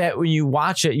that when you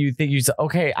watch it, you think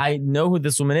okay, I know who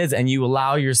this woman is, and you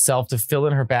allow yourself to fill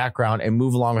in her background and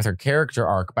move along with her character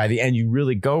arc. By the end, you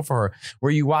really go for her.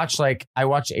 Where you watch, like I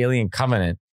watched Alien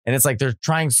Covenant, and it's like they're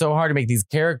trying so hard to make these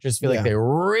characters feel like they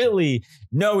really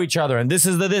know each other, and this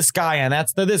is the this guy, and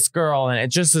that's the this girl, and it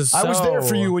just is. I was there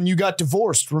for you when you got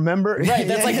divorced. Remember? Right.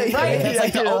 That's that's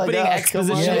like the opening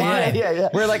exposition line. Yeah.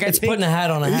 Where like It's putting a hat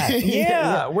on a hat.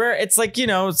 Yeah, where it's like, you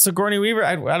know, Sigourney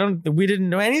Weaver, we didn't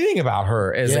know anything about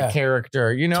her as a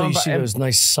character, you know. So you see those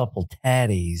nice supple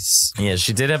tatties. Yeah,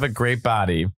 she did have a great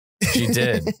body. She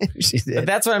did. She did. But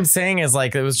that's what I'm saying is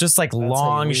like, it was just like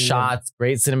long how you shots,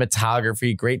 great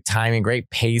cinematography, great timing, great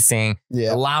pacing,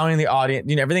 allowing the audience,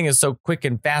 you know, everything is so quick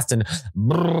and fast and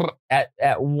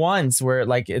at once where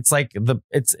like, it's like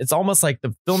it's almost like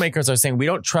the filmmakers are saying, we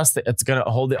don't trust that it's going to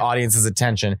hold the audience's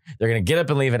attention. They're going to get up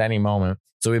and leave at any moment.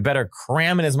 So we better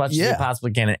cram it as much as we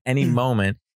possibly can at any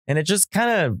moment. And it just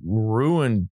kind of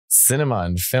ruined cinema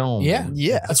and film. Yeah.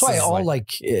 That's why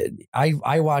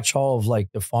I watch all of like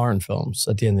the foreign films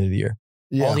at the end of the year.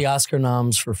 Yeah. All the Oscar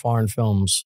noms for foreign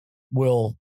films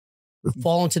will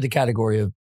fall into the category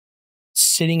of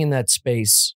sitting in that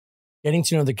space, getting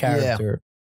to know the character.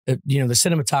 You know, the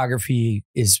cinematography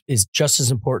is just as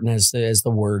important as the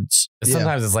words.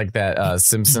 Sometimes it's like that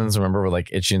Simpsons, remember, where like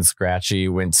Itchy and Scratchy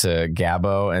went to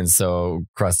Gabbo, and so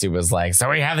Krusty was like, so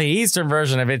we have the Eastern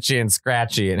version of Itchy and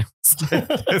Scratchy, and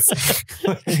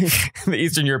the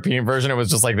Eastern European version, it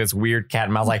was just like this weird cat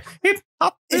and mouse, like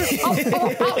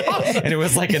and it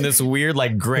was like in this weird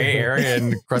like gray area,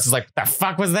 and Krusty's like, the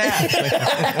fuck was that?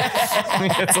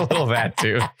 It's a little of that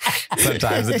too.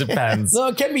 Sometimes it depends. No,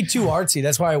 it can be too artsy.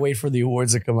 That's why I wait for the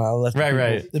awards to come out. Let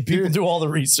the people do all the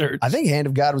research. I think Hand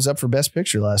of God was up for Best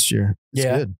Picture last year. It's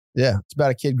good. Yeah. It's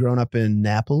about a kid growing up in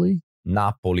Napoli.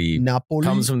 Napoli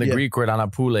comes from the Greek word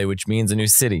anapule, which means a new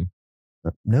city.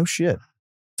 No shit.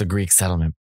 It's a Greek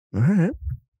settlement. All right.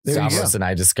 Stavros and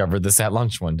I discovered this at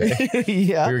lunch one day.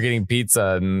 Yeah. We were getting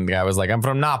pizza, and the guy was like, I'm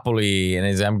from Napoli. And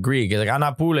he's like, I'm Greek. He's like,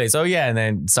 Anapule. So yeah. And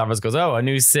then Stavros goes, oh, a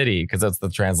new city, because that's the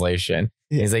translation.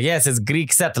 Yeah. He's like, yes, it's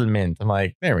Greek settlement. I'm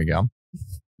like, there we go.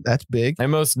 That's big.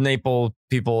 And most Naples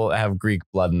people have Greek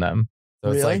blood in them.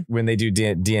 So it's Really? like when they do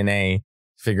DNA,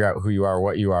 figure out who you are,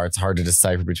 what you are. It's hard to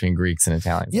decipher between Greeks and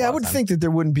Italians. Yeah, I would think that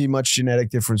there wouldn't be much genetic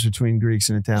difference between Greeks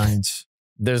and Italians.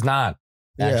 There's not.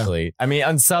 Yeah. Actually, I mean,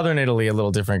 on southern Italy, a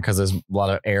little different because there's a lot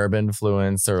of Arab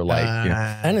influence or like,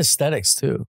 And aesthetics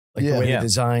too. Like Yeah. the way Yeah. they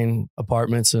design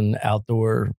apartments and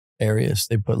outdoor areas.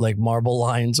 They put like marble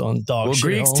lines on dog well, shit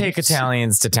Greeks homes. take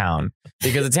Italians to town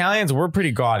because Italians were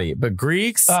pretty gaudy, but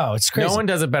Greeks, Oh, it's crazy. no one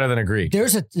does it better than a Greek.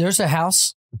 There's a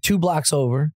house 2 blocks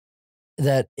over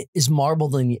that is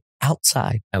marbled on the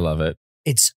outside. I love it.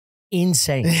 It's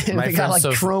insane. My they got friend like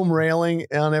Sophie- chrome railing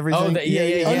on everything.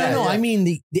 Yeah. Oh no, I mean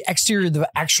the exterior, the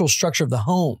actual structure of the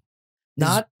home,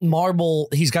 not marble.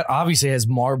 He's got obviously has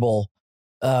marble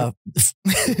steps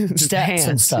and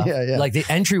Hands. stuff. Yeah. Like the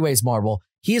entryway is marble.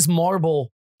 He has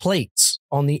marble plates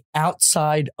on the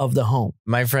outside of the home.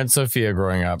 My friend Sophia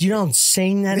growing up Do you know how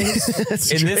insane that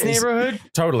is? in this neighborhood,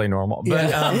 totally normal.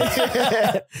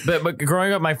 But but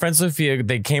growing up, my friend Sophia,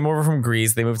 they came over from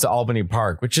Greece. They moved to Albany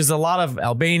Park, which is a lot of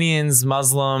Albanians,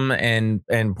 Muslim, and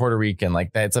Puerto Rican.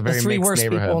 Like that, it's a The very 3 mixed worst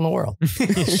neighborhood. people in the world.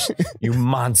 You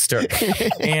monster.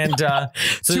 And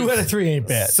so 2 out of 3 ain't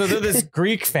bad. So they're this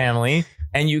Greek family,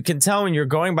 and you can tell when you're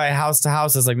going by house to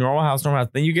house, it's like normal house.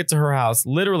 Then you get to her house.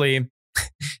 Literally,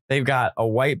 they've got a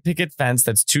white picket fence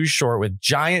that's too short with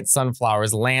giant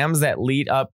sunflowers, lambs that lead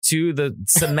up to the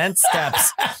cement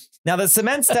steps. Now the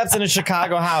cement steps in a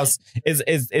Chicago house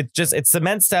it's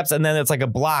cement steps and then it's like a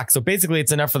block. So basically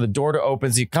it's enough for the door to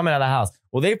open so you come out of the house.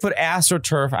 Well, they put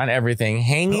AstroTurf on everything,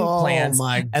 hanging plants,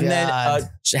 my and then God.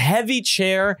 a heavy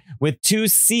chair with 2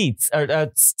 seats, or a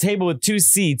table with 2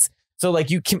 seats. So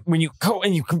like you can, when you go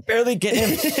and you can barely get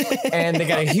in, and they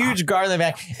got a huge garden in the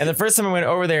back. And the first time I went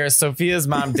over there, Sophia's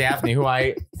mom, Daphne, who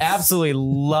I absolutely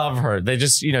love her. They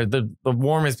just, the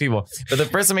warmest people. But the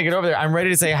first time I get over there, I'm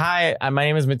ready to say, hi, my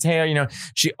name is Matteo.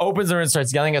 She opens her and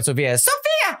starts yelling at Sophia,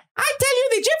 Sophia, I tell you,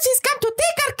 the gypsies come to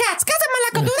take our cats.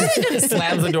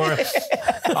 Slams the door.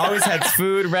 Always had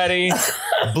food ready.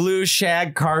 Blue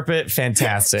shag carpet.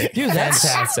 Fantastic. Dude,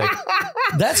 fantastic.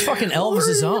 That's fucking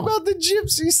Elvis's own. About the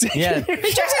gypsies. Yeah. The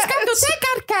gypsies come to take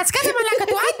our cats.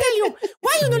 I tell you,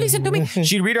 why you don't listen to me?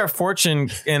 She'd read our fortune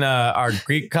in our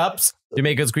Greek cups to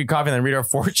make us Greek coffee and then read our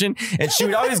fortune. And she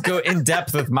would always go in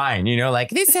depth with mine, like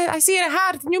This says, I see a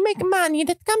heart, you make money,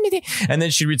 that come to and then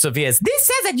she'd read Sophia's. This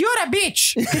says that you're a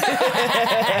bitch.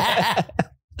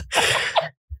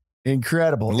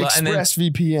 Incredible. And then-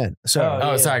 ExpressVPN. Sorry.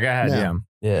 Oh, sorry. Go ahead. No.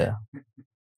 Yeah.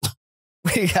 Yeah.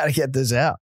 We got to get this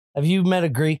out. Have you met a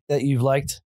Greek that you've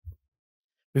liked?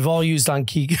 We've all used on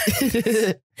key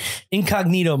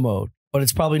incognito mode, but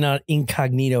it's probably not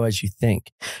incognito as you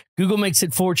think. Google makes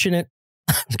it fortunate.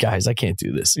 Guys, I can't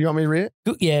do this. You want me to read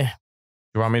it? Yeah.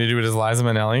 You want me to do it as Liza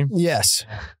Minnelli? Yes.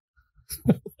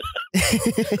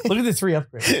 Look at the 3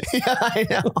 upgrades. Yeah, I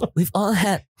know. We've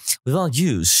all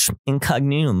used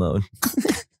incognito mode,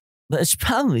 but it's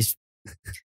probably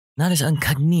not as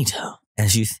incognito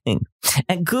as you think.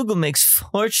 And Google makes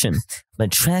fortune by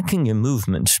tracking your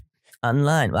movement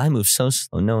online. Well, I move so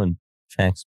slow, no one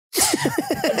tracks.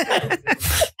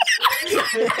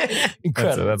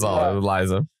 Incredible. That's all,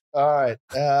 Liza. All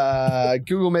right.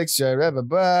 Google makes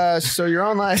so your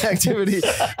online activity.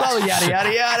 Oh, yada,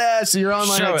 yada, yada. So your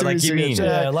online Show it activity. like you mean.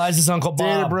 Yeah, Liza's Uncle Bob.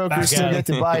 Data brokers back still at get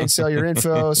it. to buy and sell your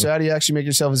info. So how do you actually make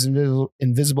yourself as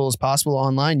invisible as possible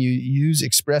online? You use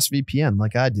ExpressVPN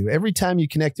like I do. Every time you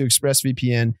connect to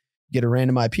ExpressVPN, you get a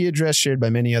random IP address shared by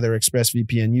many other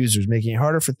ExpressVPN users, making it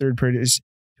harder for third parties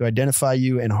to identify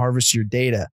you and harvest your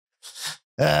data.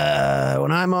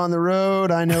 When I'm on the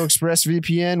road, I know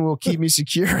ExpressVPN will keep me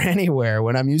secure anywhere.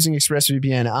 When I'm using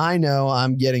ExpressVPN, I know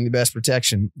I'm getting the best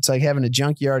protection. It's like having a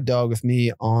junkyard dog with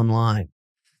me online.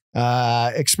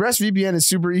 ExpressVPN is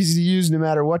super easy to use no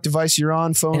matter what device you're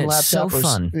on, phone, And it's laptop. so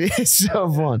fun. It's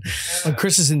so fun. When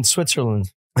Chris is in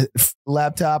Switzerland.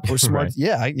 Laptop or smart.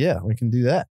 Right. Yeah, we can do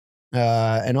that.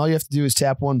 And all you have to do is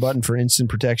tap one button for instant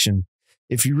protection.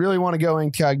 If you really want to go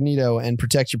incognito and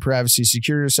protect your privacy,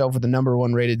 secure yourself with the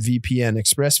 #1 rated VPN,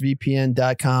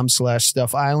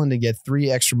 expressvpn.com/StuffIsland to get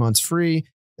 3 extra months free.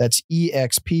 That's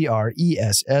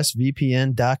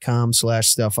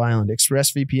expressvpn.com/StuffIsland.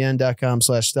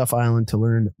 expressvpn.com/StuffIsland to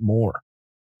learn more.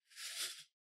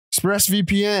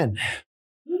 ExpressVPN.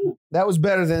 That was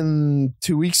better than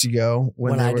 2 weeks ago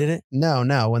When I did it?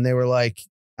 No, when they were like,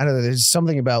 I don't know. There's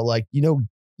something about like,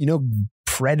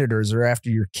 predators are after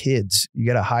your kids. You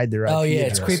got to hide their IP Oh, yeah.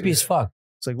 It's address. creepy as fuck.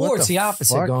 It's like, Or it's the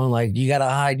opposite, fuck? going like, you got to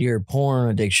hide your porn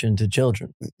addiction to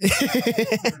children.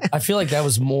 I feel like that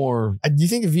was more. Do you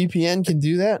think a VPN can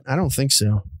do that? I don't think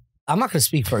so. I'm not going to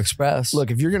speak for Express. Look,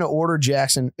 if you're going to order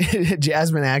Jasmine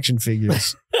action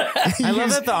figures, I love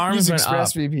that the arms went up.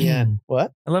 ExpressVPN.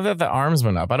 What? I love that the arms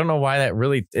went up. I don't know why that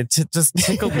really, just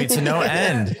tickled me to no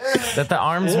end that the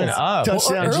arms went up.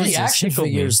 Touchdown. Early Jesus, action tickled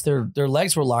me. figures, their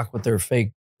legs were locked with their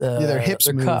fake. Their hips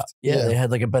their moved. cup. Yeah, they had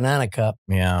like a banana cup,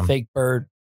 Yeah. fake bird,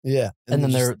 Yeah. and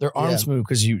then just- their arms moved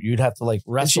because you'd have to like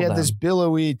And wrestle she had them. this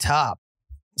billowy top.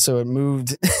 So it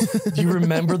moved. Do you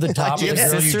remember the top? Do you of the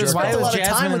have girl you sisters? jerked Why Spent a was lot of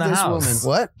Jasmine time in with the this house?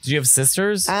 woman. What? Do you have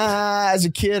sisters? As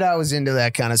a kid, I was into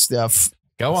that kind of stuff.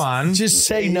 Go on. Just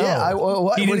say no. Yeah,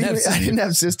 what He do didn't you have mean? I didn't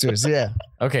have sisters. Yeah.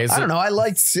 Okay, so I don't know.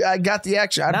 I got the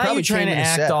action. I now probably you're trying to came in a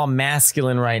act set. all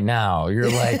masculine right now. You're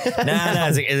like, nah,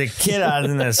 as a kid, I was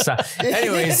in this stuff.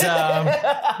 Anyways,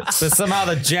 so somehow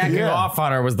the jacking off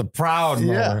on her was the proud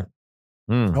moment.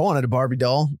 I wanted a Barbie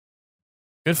doll.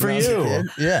 Good for when I was a you. kid.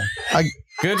 Yeah.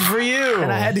 Good for you.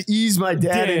 And I had to ease my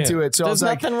dad Damn. into it. So I There's was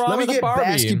like, nothing wrong let me with a get Barbie.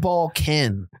 basketball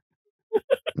Ken.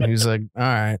 And he was like, all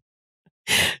right.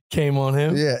 Came on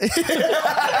him. Yeah.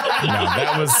 No,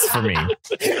 that was for me.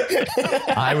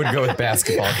 I would go with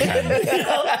basketball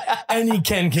Ken. Any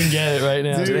Ken can get it right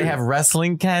now. Do they have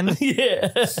wrestling Ken? Yeah.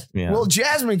 Yeah. Well,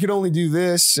 Jasmine could only do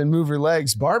this and move her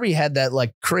legs. Barbie had that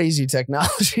like crazy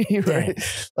technology, right?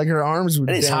 Like her arms would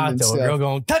It's bend hot and though. A stuff. girl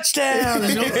going touchdown.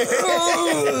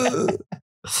 And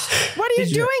What are you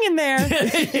doing in there?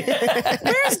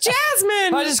 Where's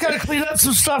Jasmine? I just got to clean up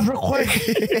some stuff real quick.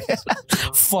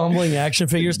 Fumbling action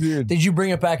figures. Dude. Did you bring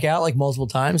it back out like multiple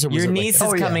times? Or was Your it like- niece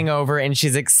Oh, is yeah. coming over and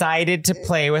she's excited to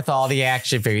play with all the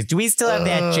action figures. Do we still have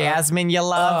that Jasmine you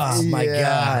love? Oh my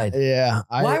God. Yeah.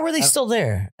 Why were they still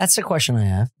there? That's the question I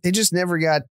have. They just never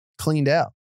got cleaned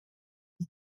out.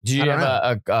 Do you I don't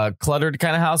have a cluttered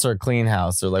kind of house or a clean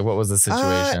house? Or like what was the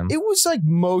situation? It was like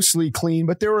mostly clean,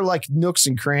 but there were like nooks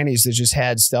and crannies that just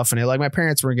had stuff in it. Like my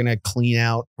parents were going to clean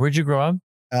out Where'd you grow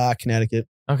up? Connecticut.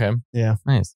 Okay. Yeah.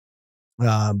 Nice.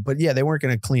 But yeah, they weren't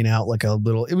going to clean out like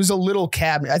it was a little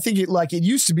cabinet. I think it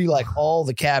used to be like all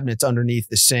the cabinets underneath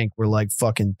the sink were like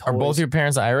fucking toys. Are both your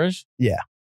parents Irish? Yeah.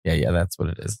 Yeah, that's what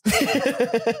it is.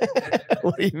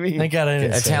 What do you mean? Thank God I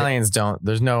didn't say it. Italians don't.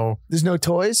 There's no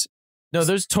toys?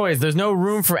 there's toys. There's no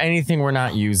room for anything we're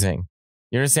not using.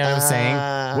 You understand what I'm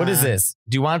saying? What is this?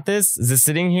 Do you want this? Is this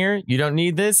sitting here? You don't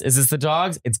need this? Is this the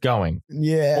dog's? It's going.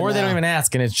 Yeah. Or they don't even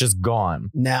ask and it's just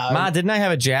gone. No. Ma, didn't I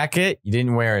have a jacket? You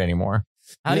didn't wear it anymore.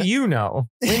 How do you know?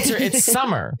 Winter, it's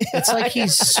summer. It's like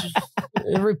he's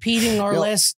repeating our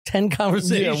last 10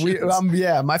 conversations.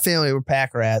 My family were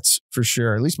pack rats for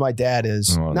sure. At least my dad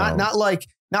is. Oh,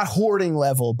 not hoarding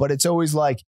level, but it's always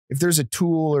like if there's a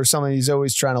tool or something, he's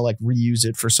always trying to like reuse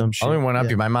it for some shit. Only one up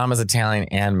you. My mom is Italian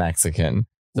and Mexican.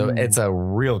 So Ooh. it's a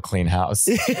real clean house.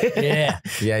 Yeah.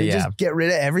 Yeah, You yeah. just get rid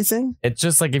of everything. It's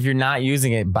just like if you're not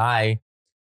using it, buy.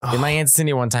 My Aunt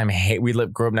Cindy one time,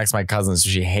 grew up next to my cousin, so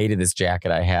she hated this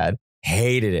jacket I had.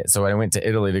 Hated it. So I went to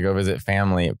Italy to go visit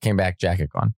family. Came back, jacket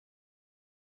gone.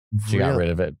 She got rid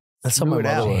of it. That's how my Threw it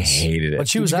mother out. was. Hated it. But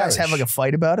she Did was you guys Irish. have like a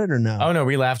fight about it or no? Oh no,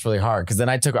 we laughed really hard because then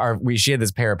I took she had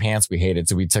this pair of pants we hated,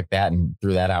 so we took that and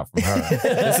threw that out from her.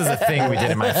 This is a thing we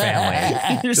did in my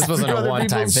family. This wasn't a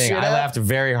one-time thing. I laughed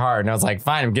very hard and I was like,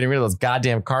 fine, I'm getting rid of those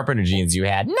goddamn carpenter jeans you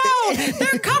had. No,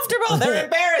 they're comfortable. They're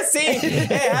embarrassing.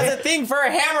 It has a thing for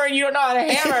a hammer and you don't know how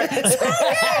to hammer.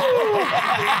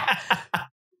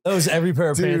 That was every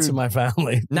pair of pants in my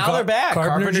family. Now they're back.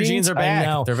 Carpenter jeans are I back.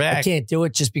 know. They're back. I can't do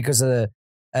it just because of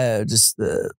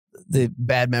the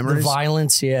bad memories. The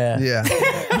violence, yeah. Yeah.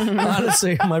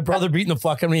 Honestly, my brother beating the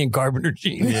fuck out of me in carpenter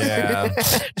jeans. Yeah.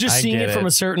 Just I seeing get it from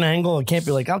a certain angle, I can't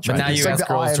be like, I'll try. But now this. you ask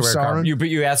girls to wear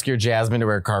you ask your Jasmine to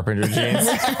wear carpenter jeans.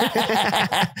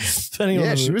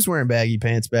 Yeah, she was wearing baggy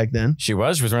pants back then. She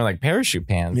was wearing like parachute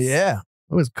pants. Yeah.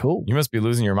 It was cool. You must be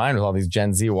losing your mind with all these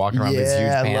Gen Z walking around with these huge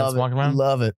I pants love it. walking around.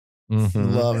 Love it.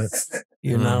 Mhm. Love it.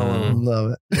 You're not alone.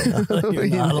 Love it. You're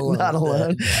not alone. Not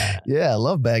alone. Yeah, I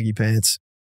love baggy pants.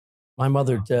 My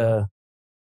mother, I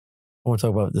want to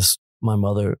talk about this. My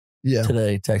mother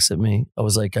today texted me. I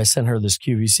was like, I sent her this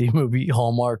QVC movie,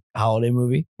 Hallmark holiday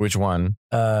movie. Which one?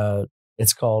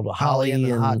 It's called Holly and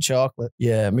the Hot Chocolate.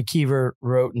 Yeah, McKeever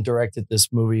wrote and directed this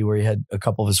movie where he had a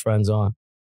couple of his friends on,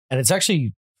 and it's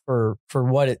actually for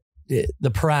what the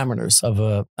parameters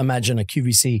of imagine a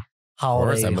QVC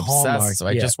holiday I'm Hallmark. obsessed. So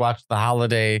I just watched the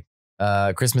holiday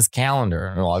Christmas calendar,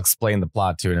 and I'll explain the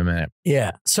plot to it in a minute.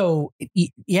 Yeah. So you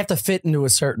have to fit into a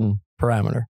certain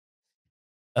parameter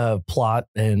of plot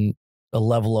and a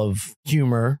level of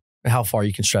humor, how far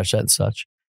you can stretch that and such.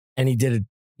 And he did an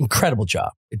incredible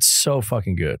job. It's so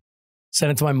fucking good.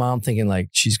 Sent it to my mom thinking like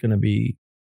she's going to be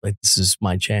like, this is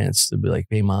my chance to be like,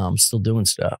 hey, mom, I'm still doing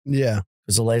stuff. Yeah.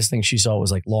 because the last thing she saw was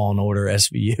like Law and Order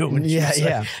SVU. And she was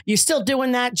like, you still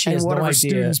doing that? She has one no of her idea.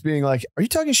 students being like, "Are you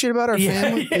talking shit about our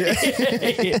family?"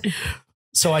 Yeah.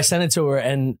 So I sent it to her,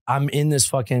 and I'm in this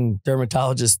fucking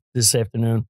dermatologist this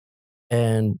afternoon,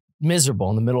 and miserable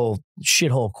in the middle of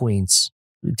shithole Queens,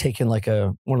 taking like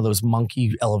one of those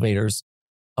monkey elevators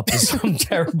up to some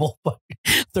terrible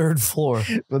fucking third floor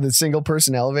with a single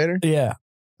person elevator. Yeah,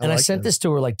 and I sent this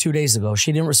to her like 2 days ago.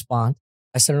 She didn't respond.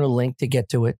 I sent her a link to get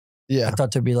to it. Yeah, I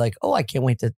thought there'd be like, oh, I can't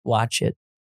wait to watch it,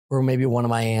 or maybe one of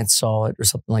my aunts saw it or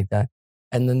something like that.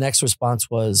 And the next response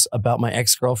was about my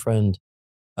ex-girlfriend.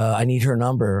 I need her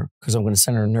number because I'm going to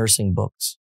send her nursing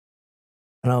books.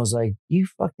 And I was like, you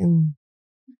fucking...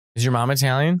 Is your mom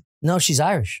Italian? No, she's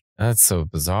Irish. That's so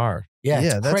bizarre. Yeah,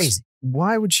 it's crazy.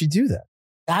 Why would she do that?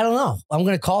 I don't know. I'm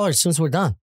going to call her as soon as we're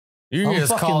done. You can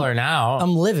just call her now.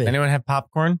 I'm livid. Anyone have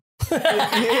popcorn? We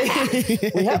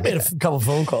have made a couple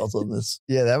phone calls on this.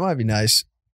 Yeah, that might be nice.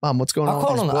 Mom, what's going on with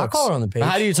these books? I'll call her on the page. But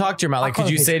how do you talk to your mom? Like,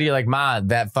 could you say to you, like, Ma,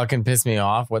 that fucking pissed me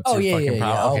off? What's your fucking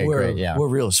problem? Okay, great. Yeah. We're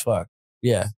real as fuck.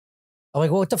 Yeah. I'm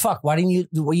like, well, what the fuck? Why didn't you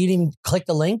didn't even click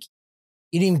the link?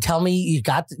 You didn't even tell me you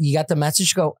got the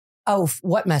message? Go, oh,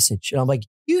 what message? And I'm like,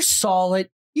 you saw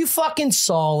it. You fucking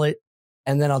saw it.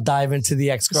 And then I'll dive into the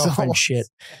ex-girlfriend shit.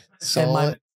 And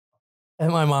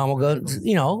my mom will go,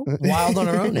 wild on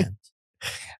her own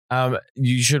end.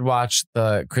 You should watch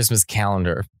the Christmas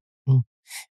calendar.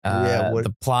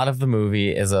 The plot of the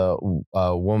movie is a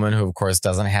woman who, of course,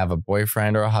 doesn't have a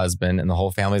boyfriend or a husband, and the whole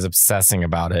family is obsessing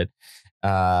about it.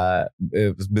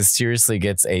 It mysteriously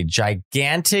gets a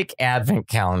gigantic advent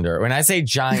calendar. When I say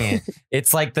giant,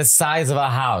 it's like the size of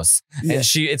a house. Yeah. And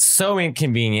it's so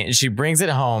inconvenient. And she brings it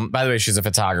home. By the way, she's a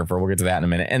photographer. We'll get to that in a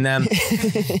minute. And then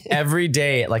every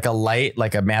day, like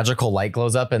a magical light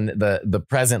glows up, and the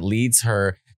present leads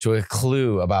her to a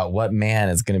clue about what man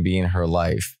is going to be in her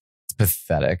life.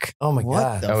 Pathetic. Oh my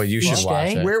God. Oh, you should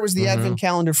watch it. Where was the advent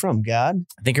calendar from? God?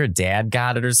 I think her dad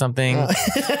got it or something.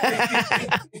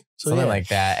 Something like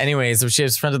that. Anyway, so she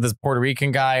has friends with this Puerto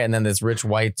Rican guy and then this rich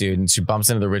white dude, and she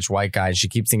bumps into the rich white guy and she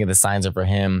keeps thinking the signs are for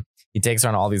him. He takes her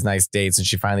on all these nice dates and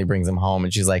she finally brings him home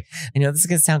and she's like, I know this is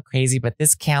going to sound crazy, but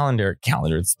this calendar,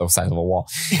 it's the size of a wall.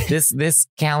 This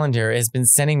calendar has been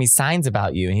sending me signs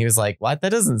about you. And he was like, what? That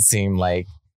doesn't seem like,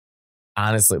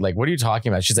 honestly, like, what are you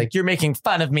talking about? She's like, you're making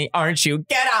fun of me, aren't you?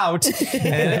 Get out.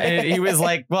 And he was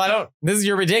like, well, this is,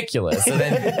 you're ridiculous. And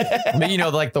then,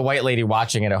 but like the white lady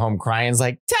watching it at home crying is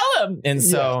like, tell him. And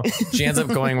so she ends up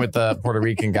going with the Puerto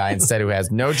Rican guy instead, who has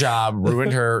no job,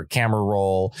 ruined her camera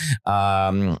roll,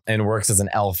 and works as an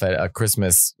elf at a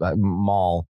Christmas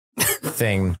mall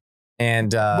thing.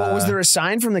 And but was there a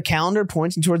sign from the calendar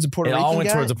pointing towards the Puerto Rican guy? It all went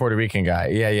towards the Puerto Rican guy.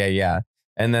 Yeah.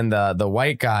 And then the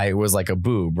white guy was like a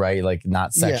boob, right? Like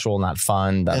not sexual, not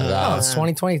fun. Oh, it's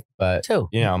 2022. But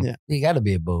you got to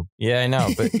be a boob. Yeah, I know.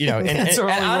 But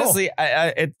and honestly,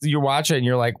 you watch it and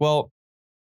you're like, well,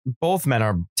 both men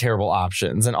are terrible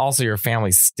options, and also your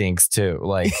family stinks too.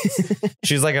 Like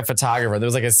she's like a photographer. There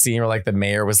was like a scene where like the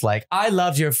mayor was like, I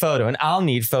loved your photo, and I'll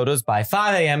need photos by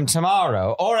 5 a.m.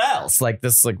 tomorrow, or else. Like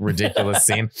this like ridiculous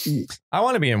scene. I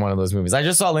want to be in one of those movies. I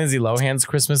just saw Lindsay Lohan's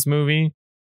Christmas movie.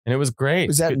 And it was great.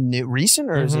 Was that recent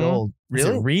or is it old? Really?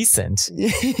 Is it recent?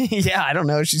 Yeah, I don't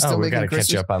know. She's still making Christmas.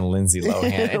 Catch you up on Lindsay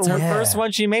Lohan. It's her first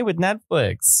one she made with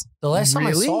Netflix. The last time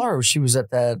I saw her, she was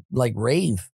at that like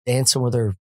rave dancing with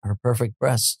her perfect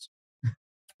breasts.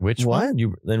 Which one?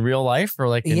 You in real life or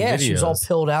like in videos? She was all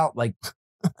pilled out like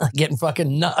getting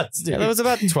fucking nuts, dude. Yeah, that was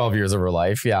about 12 years of her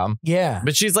life. Yeah.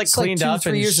 But she's like it's cleaned like up.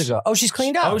 3 years ago. Oh, she's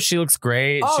cleaned up. Oh, she looks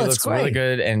great. She looks really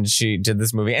good. And she did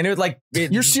this movie. And it was like...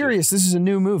 You're serious? This is a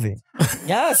new movie?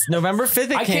 Yes. November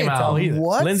 5th it came out.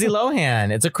 What? Lindsay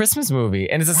Lohan. It's a Christmas movie.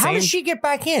 And it's the same... How does she get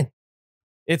back in?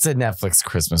 It's a Netflix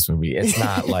Christmas movie. It's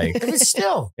not like... It's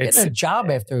still getting a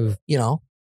job after,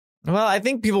 Well, I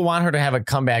think people want her to have a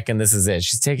comeback, and this is it.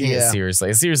 She's taking it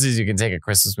seriously. As seriously as you can take a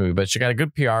Christmas movie, but she got a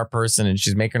good PR person, and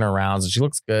she's making her rounds, and she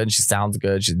looks good, and she sounds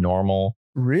good. She's normal.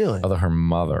 Really? Other her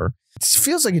mother. It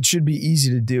feels like it should be easy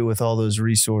to do with all those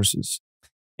resources.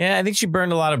 Yeah, I think she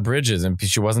burned a lot of bridges, and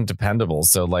she wasn't dependable.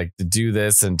 So, like, to do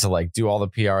this and to, like, do all the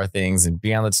PR things and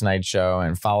be on the Tonight Show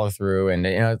and follow through.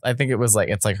 And, I think it was like,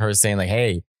 it's like her saying, like,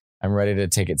 hey, I'm ready to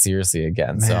take it seriously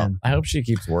again. Man. So I hope she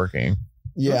keeps working.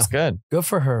 Yeah. That's good. Good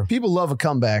for her. People love a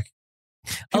comeback.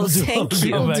 People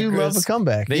do love a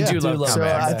comeback. They do love comebacks. So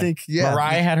I think,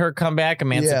 Mariah had her comeback,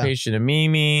 Emancipation of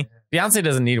Mimi. Beyonce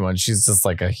doesn't need one. She's just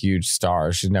like a huge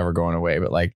star. She's never going away.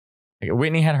 But like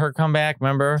Whitney had her comeback,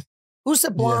 remember? Who's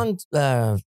the blonde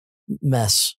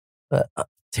mess?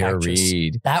 Tara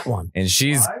Reid. That one. And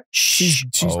she's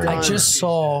I just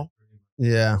saw.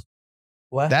 Yeah.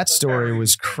 What? That story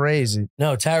was crazy.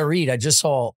 No, Tara Reid. I just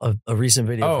saw a recent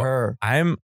video of her.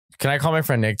 Can I call my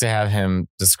friend Nick to have him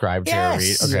describe Tara Reid?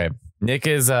 Yes. Okay. Nick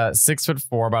is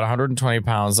 6'4", about 120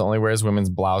 pounds, only wears women's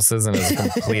blouses and is a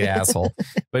complete asshole.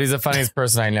 But he's the funniest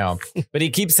person I know. But he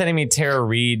keeps sending me Tara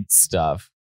Reid stuff.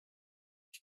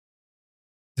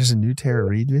 There's a new Tara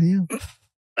Reid video?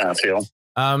 I feel.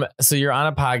 So you're on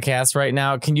a podcast right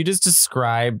now. Can you just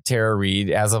describe Tara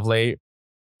Reid as of late?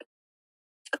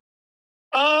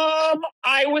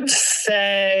 I would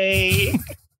say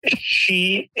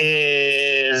she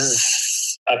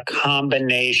is a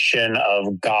combination of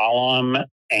Gollum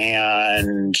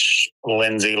and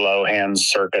Lindsay Lohan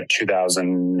circa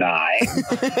 2009.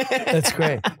 That's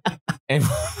great. And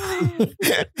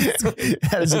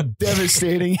That is a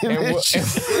devastating image.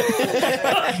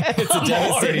 it's a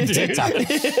devastating TikTok.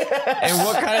 And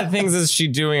what kind of things is she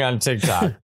doing on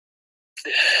TikTok?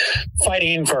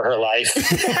 Fighting for her life.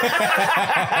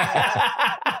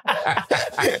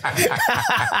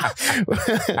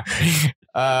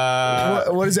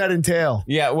 What does that entail?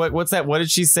 Yeah, what's that? What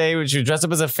did she say when she was dressed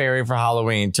up as a fairy for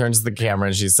Halloween? Turns to the camera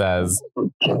and she says,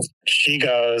 She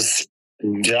goes,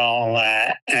 "Don't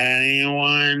let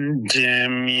anyone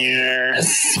dim your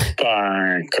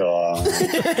sparkle."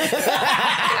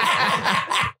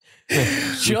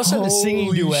 She also had a singing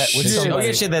Holy duet with shit. somebody. "Oh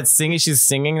yeah, she had that singing. She's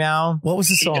singing now." What was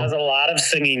the She song? does a lot of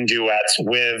singing duets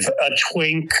with a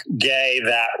twink gay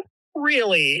that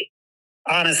really,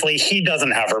 honestly, he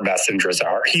doesn't have her best interest at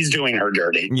heart. He's doing her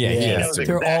dirty. Yeah, Yeah. he He is. knows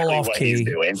They're all exactly off what key. he's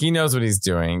doing. He knows what he's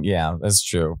doing. Yeah, that's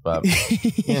true. But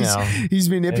He's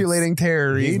manipulating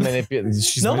Tara Reid.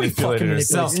 She's Nobody manipulated fucking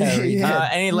herself. manipulates Tara Reid. Yeah.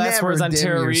 Any last Never words on dim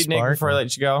Tara your Reid, Nick, sparkle. before I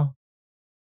let you go?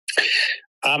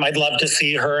 I'd love to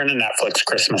see her in a Netflix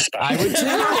Christmas special. I would too.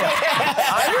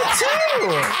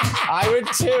 I would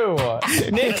too.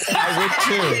 Nick, I would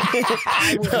too.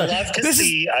 I would love to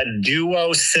see a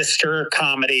duo sister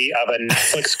comedy of a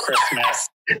Netflix Christmas.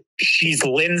 She's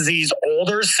Lindsay's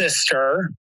older sister.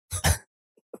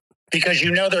 Because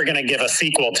you know they're going to give a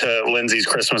sequel to Lindsay's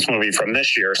Christmas movie from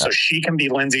this year. So she can be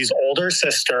Lindsay's older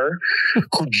sister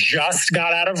who just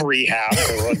got out of rehab.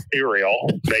 So let's be real.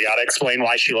 They got to explain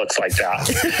why she looks like that.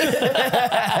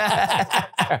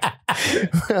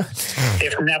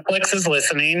 If Netflix is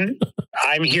listening,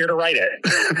 I'm here to write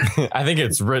it. I think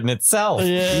it's written itself.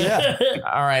 Yeah.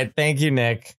 All right. Thank you,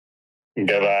 Nick.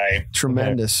 Goodbye.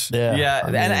 Tremendous. Yeah.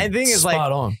 And I think it's like,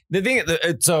 spot on. the thing,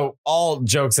 so all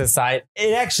jokes aside,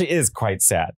 it actually is quite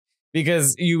sad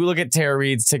because you look at Tara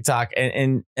Reid's TikTok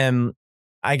and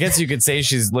I guess you could say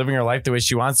she's living her life the way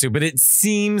she wants to, but it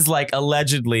seems like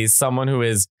allegedly someone who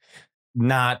is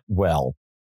not well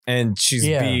and she's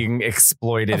being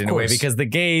exploited in a way because the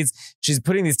gays, she's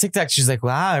putting these TikToks. She's like,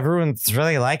 wow, everyone's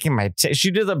really liking my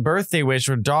she did a birthday wish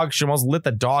for a dog. She almost lit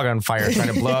the dog on fire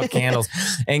trying to blow out candles.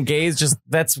 And gays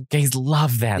gays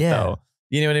love that though.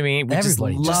 You know what I mean? We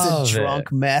Everybody. Just a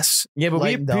drunk mess. Yeah, but we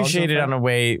lighting dogs appreciate on it on a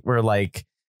way where like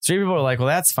straight people are like, well,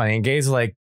 that's funny. And gays are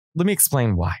like, let me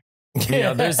explain why. You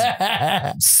know, there's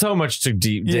so much to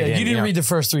dig in. You didn't read the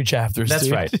first 3 chapters. That's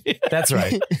dude. right. That's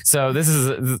right. So this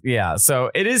is, So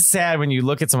it is sad when you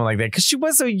look at someone like that because she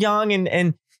was so young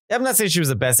and I'm not saying she was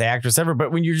the best actress ever,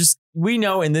 but when you're we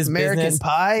know in this American business,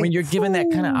 Pie. when you're given that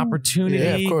kind of opportunity,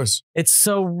 Yeah, of course. it's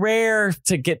so rare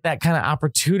to get that kind of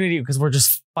opportunity because we're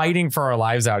just fighting for our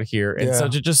lives out here. And so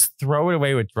to just throw it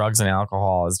away with drugs and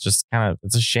alcohol is just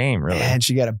it's a shame, really. And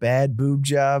she got a bad boob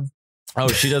job. Oh,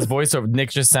 she does voiceover. Nick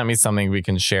just sent me something we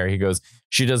can share. He goes,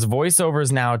 she does voiceovers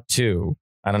now too.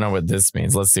 I don't know what this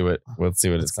means. Let's see what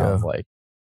it sounds like.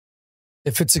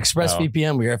 If it's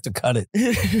ExpressVPN, we have to cut it.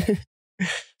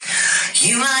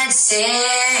 You might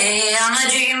say I'm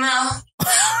a dreamer, but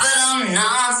I'm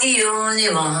not the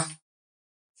only one.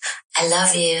 I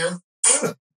love you.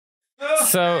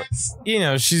 So,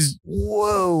 she's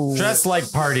dressed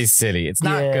like Party City. It's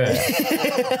not good.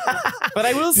 But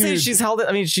I will say she's held it.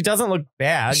 I mean, she doesn't look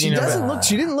bad. She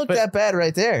didn't look that bad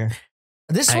right there.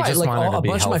 This is I why, just like, want her to a be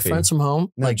bunch of my healthy. friends from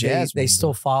home, No, like they Jasmine.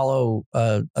 still follow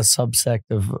a subsect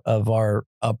of our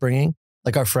upbringing,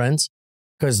 like our friends,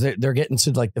 because they're getting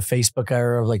to like the Facebook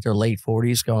era of like their late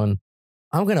 40s, going,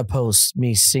 I'm gonna post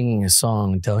me singing a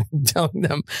song and telling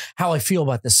them how I feel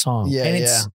about this song, Yeah, and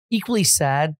it's equally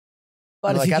sad.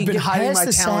 But Like, if you I've can been get hiding past my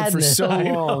the talent for sadness- so I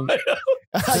know. long.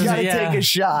 I gotta take a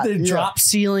shot. The drop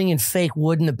ceiling and fake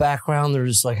wood in the background. They're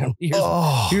just like,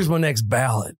 here's my next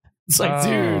ballad. It's like,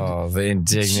 dude, the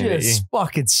indignity. just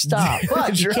fucking stop.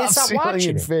 But you can't stop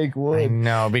watching it. Fake I wood.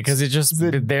 know, because it's just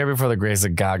there before the grace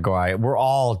of God go out. We're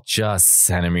all just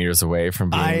centimeters away from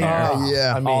being there.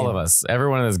 Yeah. I mean, all of us.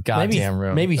 Everyone in this goddamn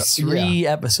room. maybe 3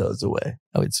 episodes away.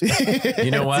 I would say. You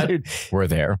know what? Dude, We're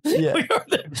there. yeah. We are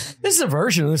there. This is a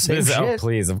version of the same shit. Oh,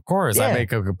 please. Of course. I Yeah.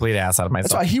 make a complete ass out of That's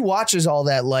myself. why he watches all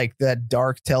that, like that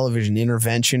dark television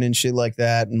intervention and shit like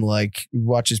that, and like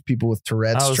watches people with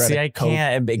Tourette's. Oh, try see, to I cope.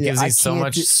 can't. It gives I you so can't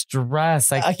much do-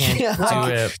 stress. I can't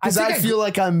do it. because I feel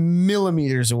like I'm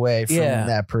millimeters away from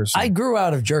that person. I grew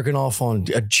out of jerking off on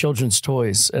children's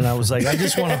toys, and I was like, I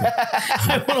just want to.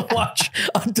 I want to watch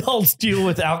adults deal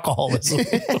with alcoholism.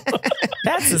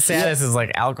 That's the saddest is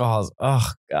like alcohol. Oh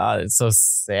God, it's so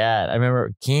sad. I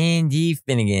remember Candy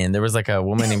Finnegan. There was like a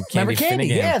woman named Candy Remember Candy?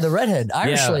 Finnegan. Yeah, the redhead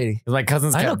Irish Yeah. lady. My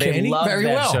cousins I know they Candy loved very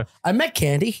that well. show. I met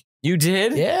Candy. You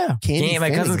did? Yeah. Candy,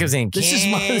 my cousins kept saying, This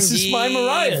is my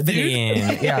Mariah, dude.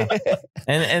 Finnegan. Yeah.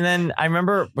 And then I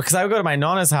remember because I would go to my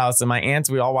Nana's house and my aunts,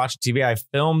 we all watched TV. I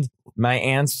filmed my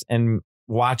aunts and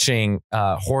watching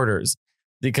Hoarders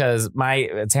because my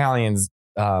Italians,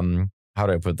 how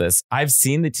do I put this? I've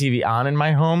seen the TV on in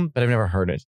my home, but I've never heard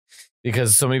it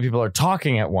because so many people are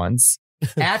talking at once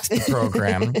at the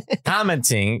program,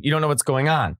 commenting. You don't know what's going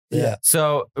on. Yeah.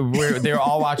 So they're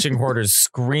all watching Hoarders,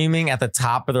 screaming at the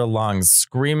top of their lungs,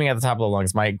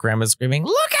 My grandma's screaming,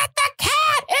 "Look at the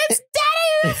cat! It's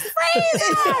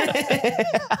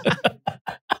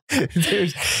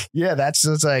Daddy yeah, that's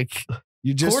just like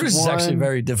you just. Hoarders is actually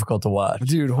very difficult to watch.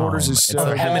 Dude, Hoarders is It's so.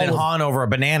 like hemming and hawing over a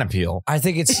banana peel. I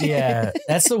think it's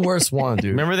that's the worst one,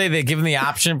 dude. Remember they give them the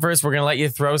option first. We're gonna let you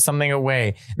throw something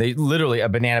away. They literally a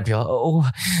banana peel. Oh,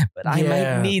 but I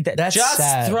might need that. That's just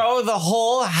sad. throw the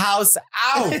whole house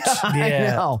out.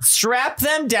 Yeah. know. Strap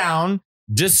them down,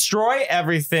 destroy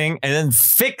everything, and then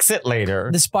fix it later.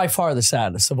 This is by far the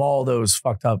saddest of all those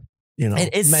fucked up,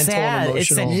 It's mental sad. and It's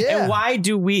sad. emotional. Yeah. And why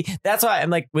do we? That's why I'm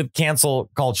like with cancel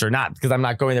culture, not because I'm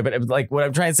not going there, but like what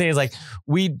I'm trying to say is like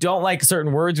we don't like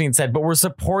certain words being said, but we're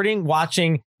supporting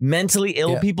watching mentally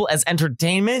ill people as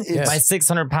entertainment. Yes. My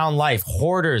 600-pound life,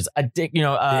 Hoarders,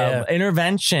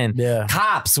 intervention,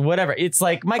 cops, whatever. It's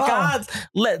like my God,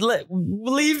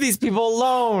 leave these people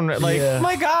alone. Like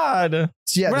my God,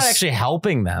 Yeah, we're not actually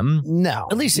helping them. No,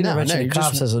 At least Intervention no, of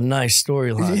Cops has a nice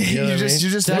storyline. You know what I mean? you're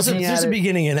just There's looking at a it.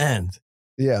 beginning and end.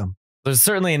 Yeah. There's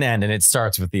certainly an end, and it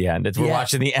starts with the end. We're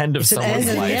watching the end of It's an end someone's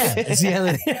and the life. end. It's the end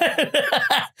of the end.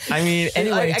 I mean,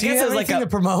 Anyway, I do you guess have it's like anything a to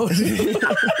promote?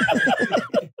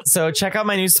 So check out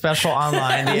my new special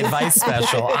online, the advice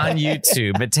special on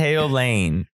YouTube, Matteo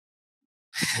Lane.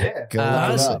 Go look it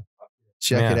up.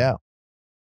 Check it out.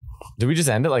 Did we just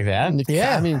end it like that?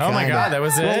 Yeah. I mean, Oh my kinda. God, that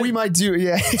was it? Well, we might do.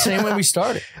 Yeah. Same way we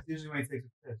started. Usually when you take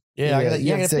a piss. Yeah, I gotta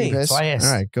you have to take pee. a piss. So I asked.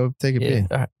 All right, go take a pee.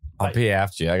 All right. I'll pee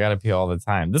after you. I got to pee all the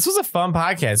time. This was a fun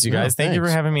podcast, you No, guys. Thank you for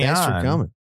thanks. having me Thanks on. for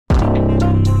coming.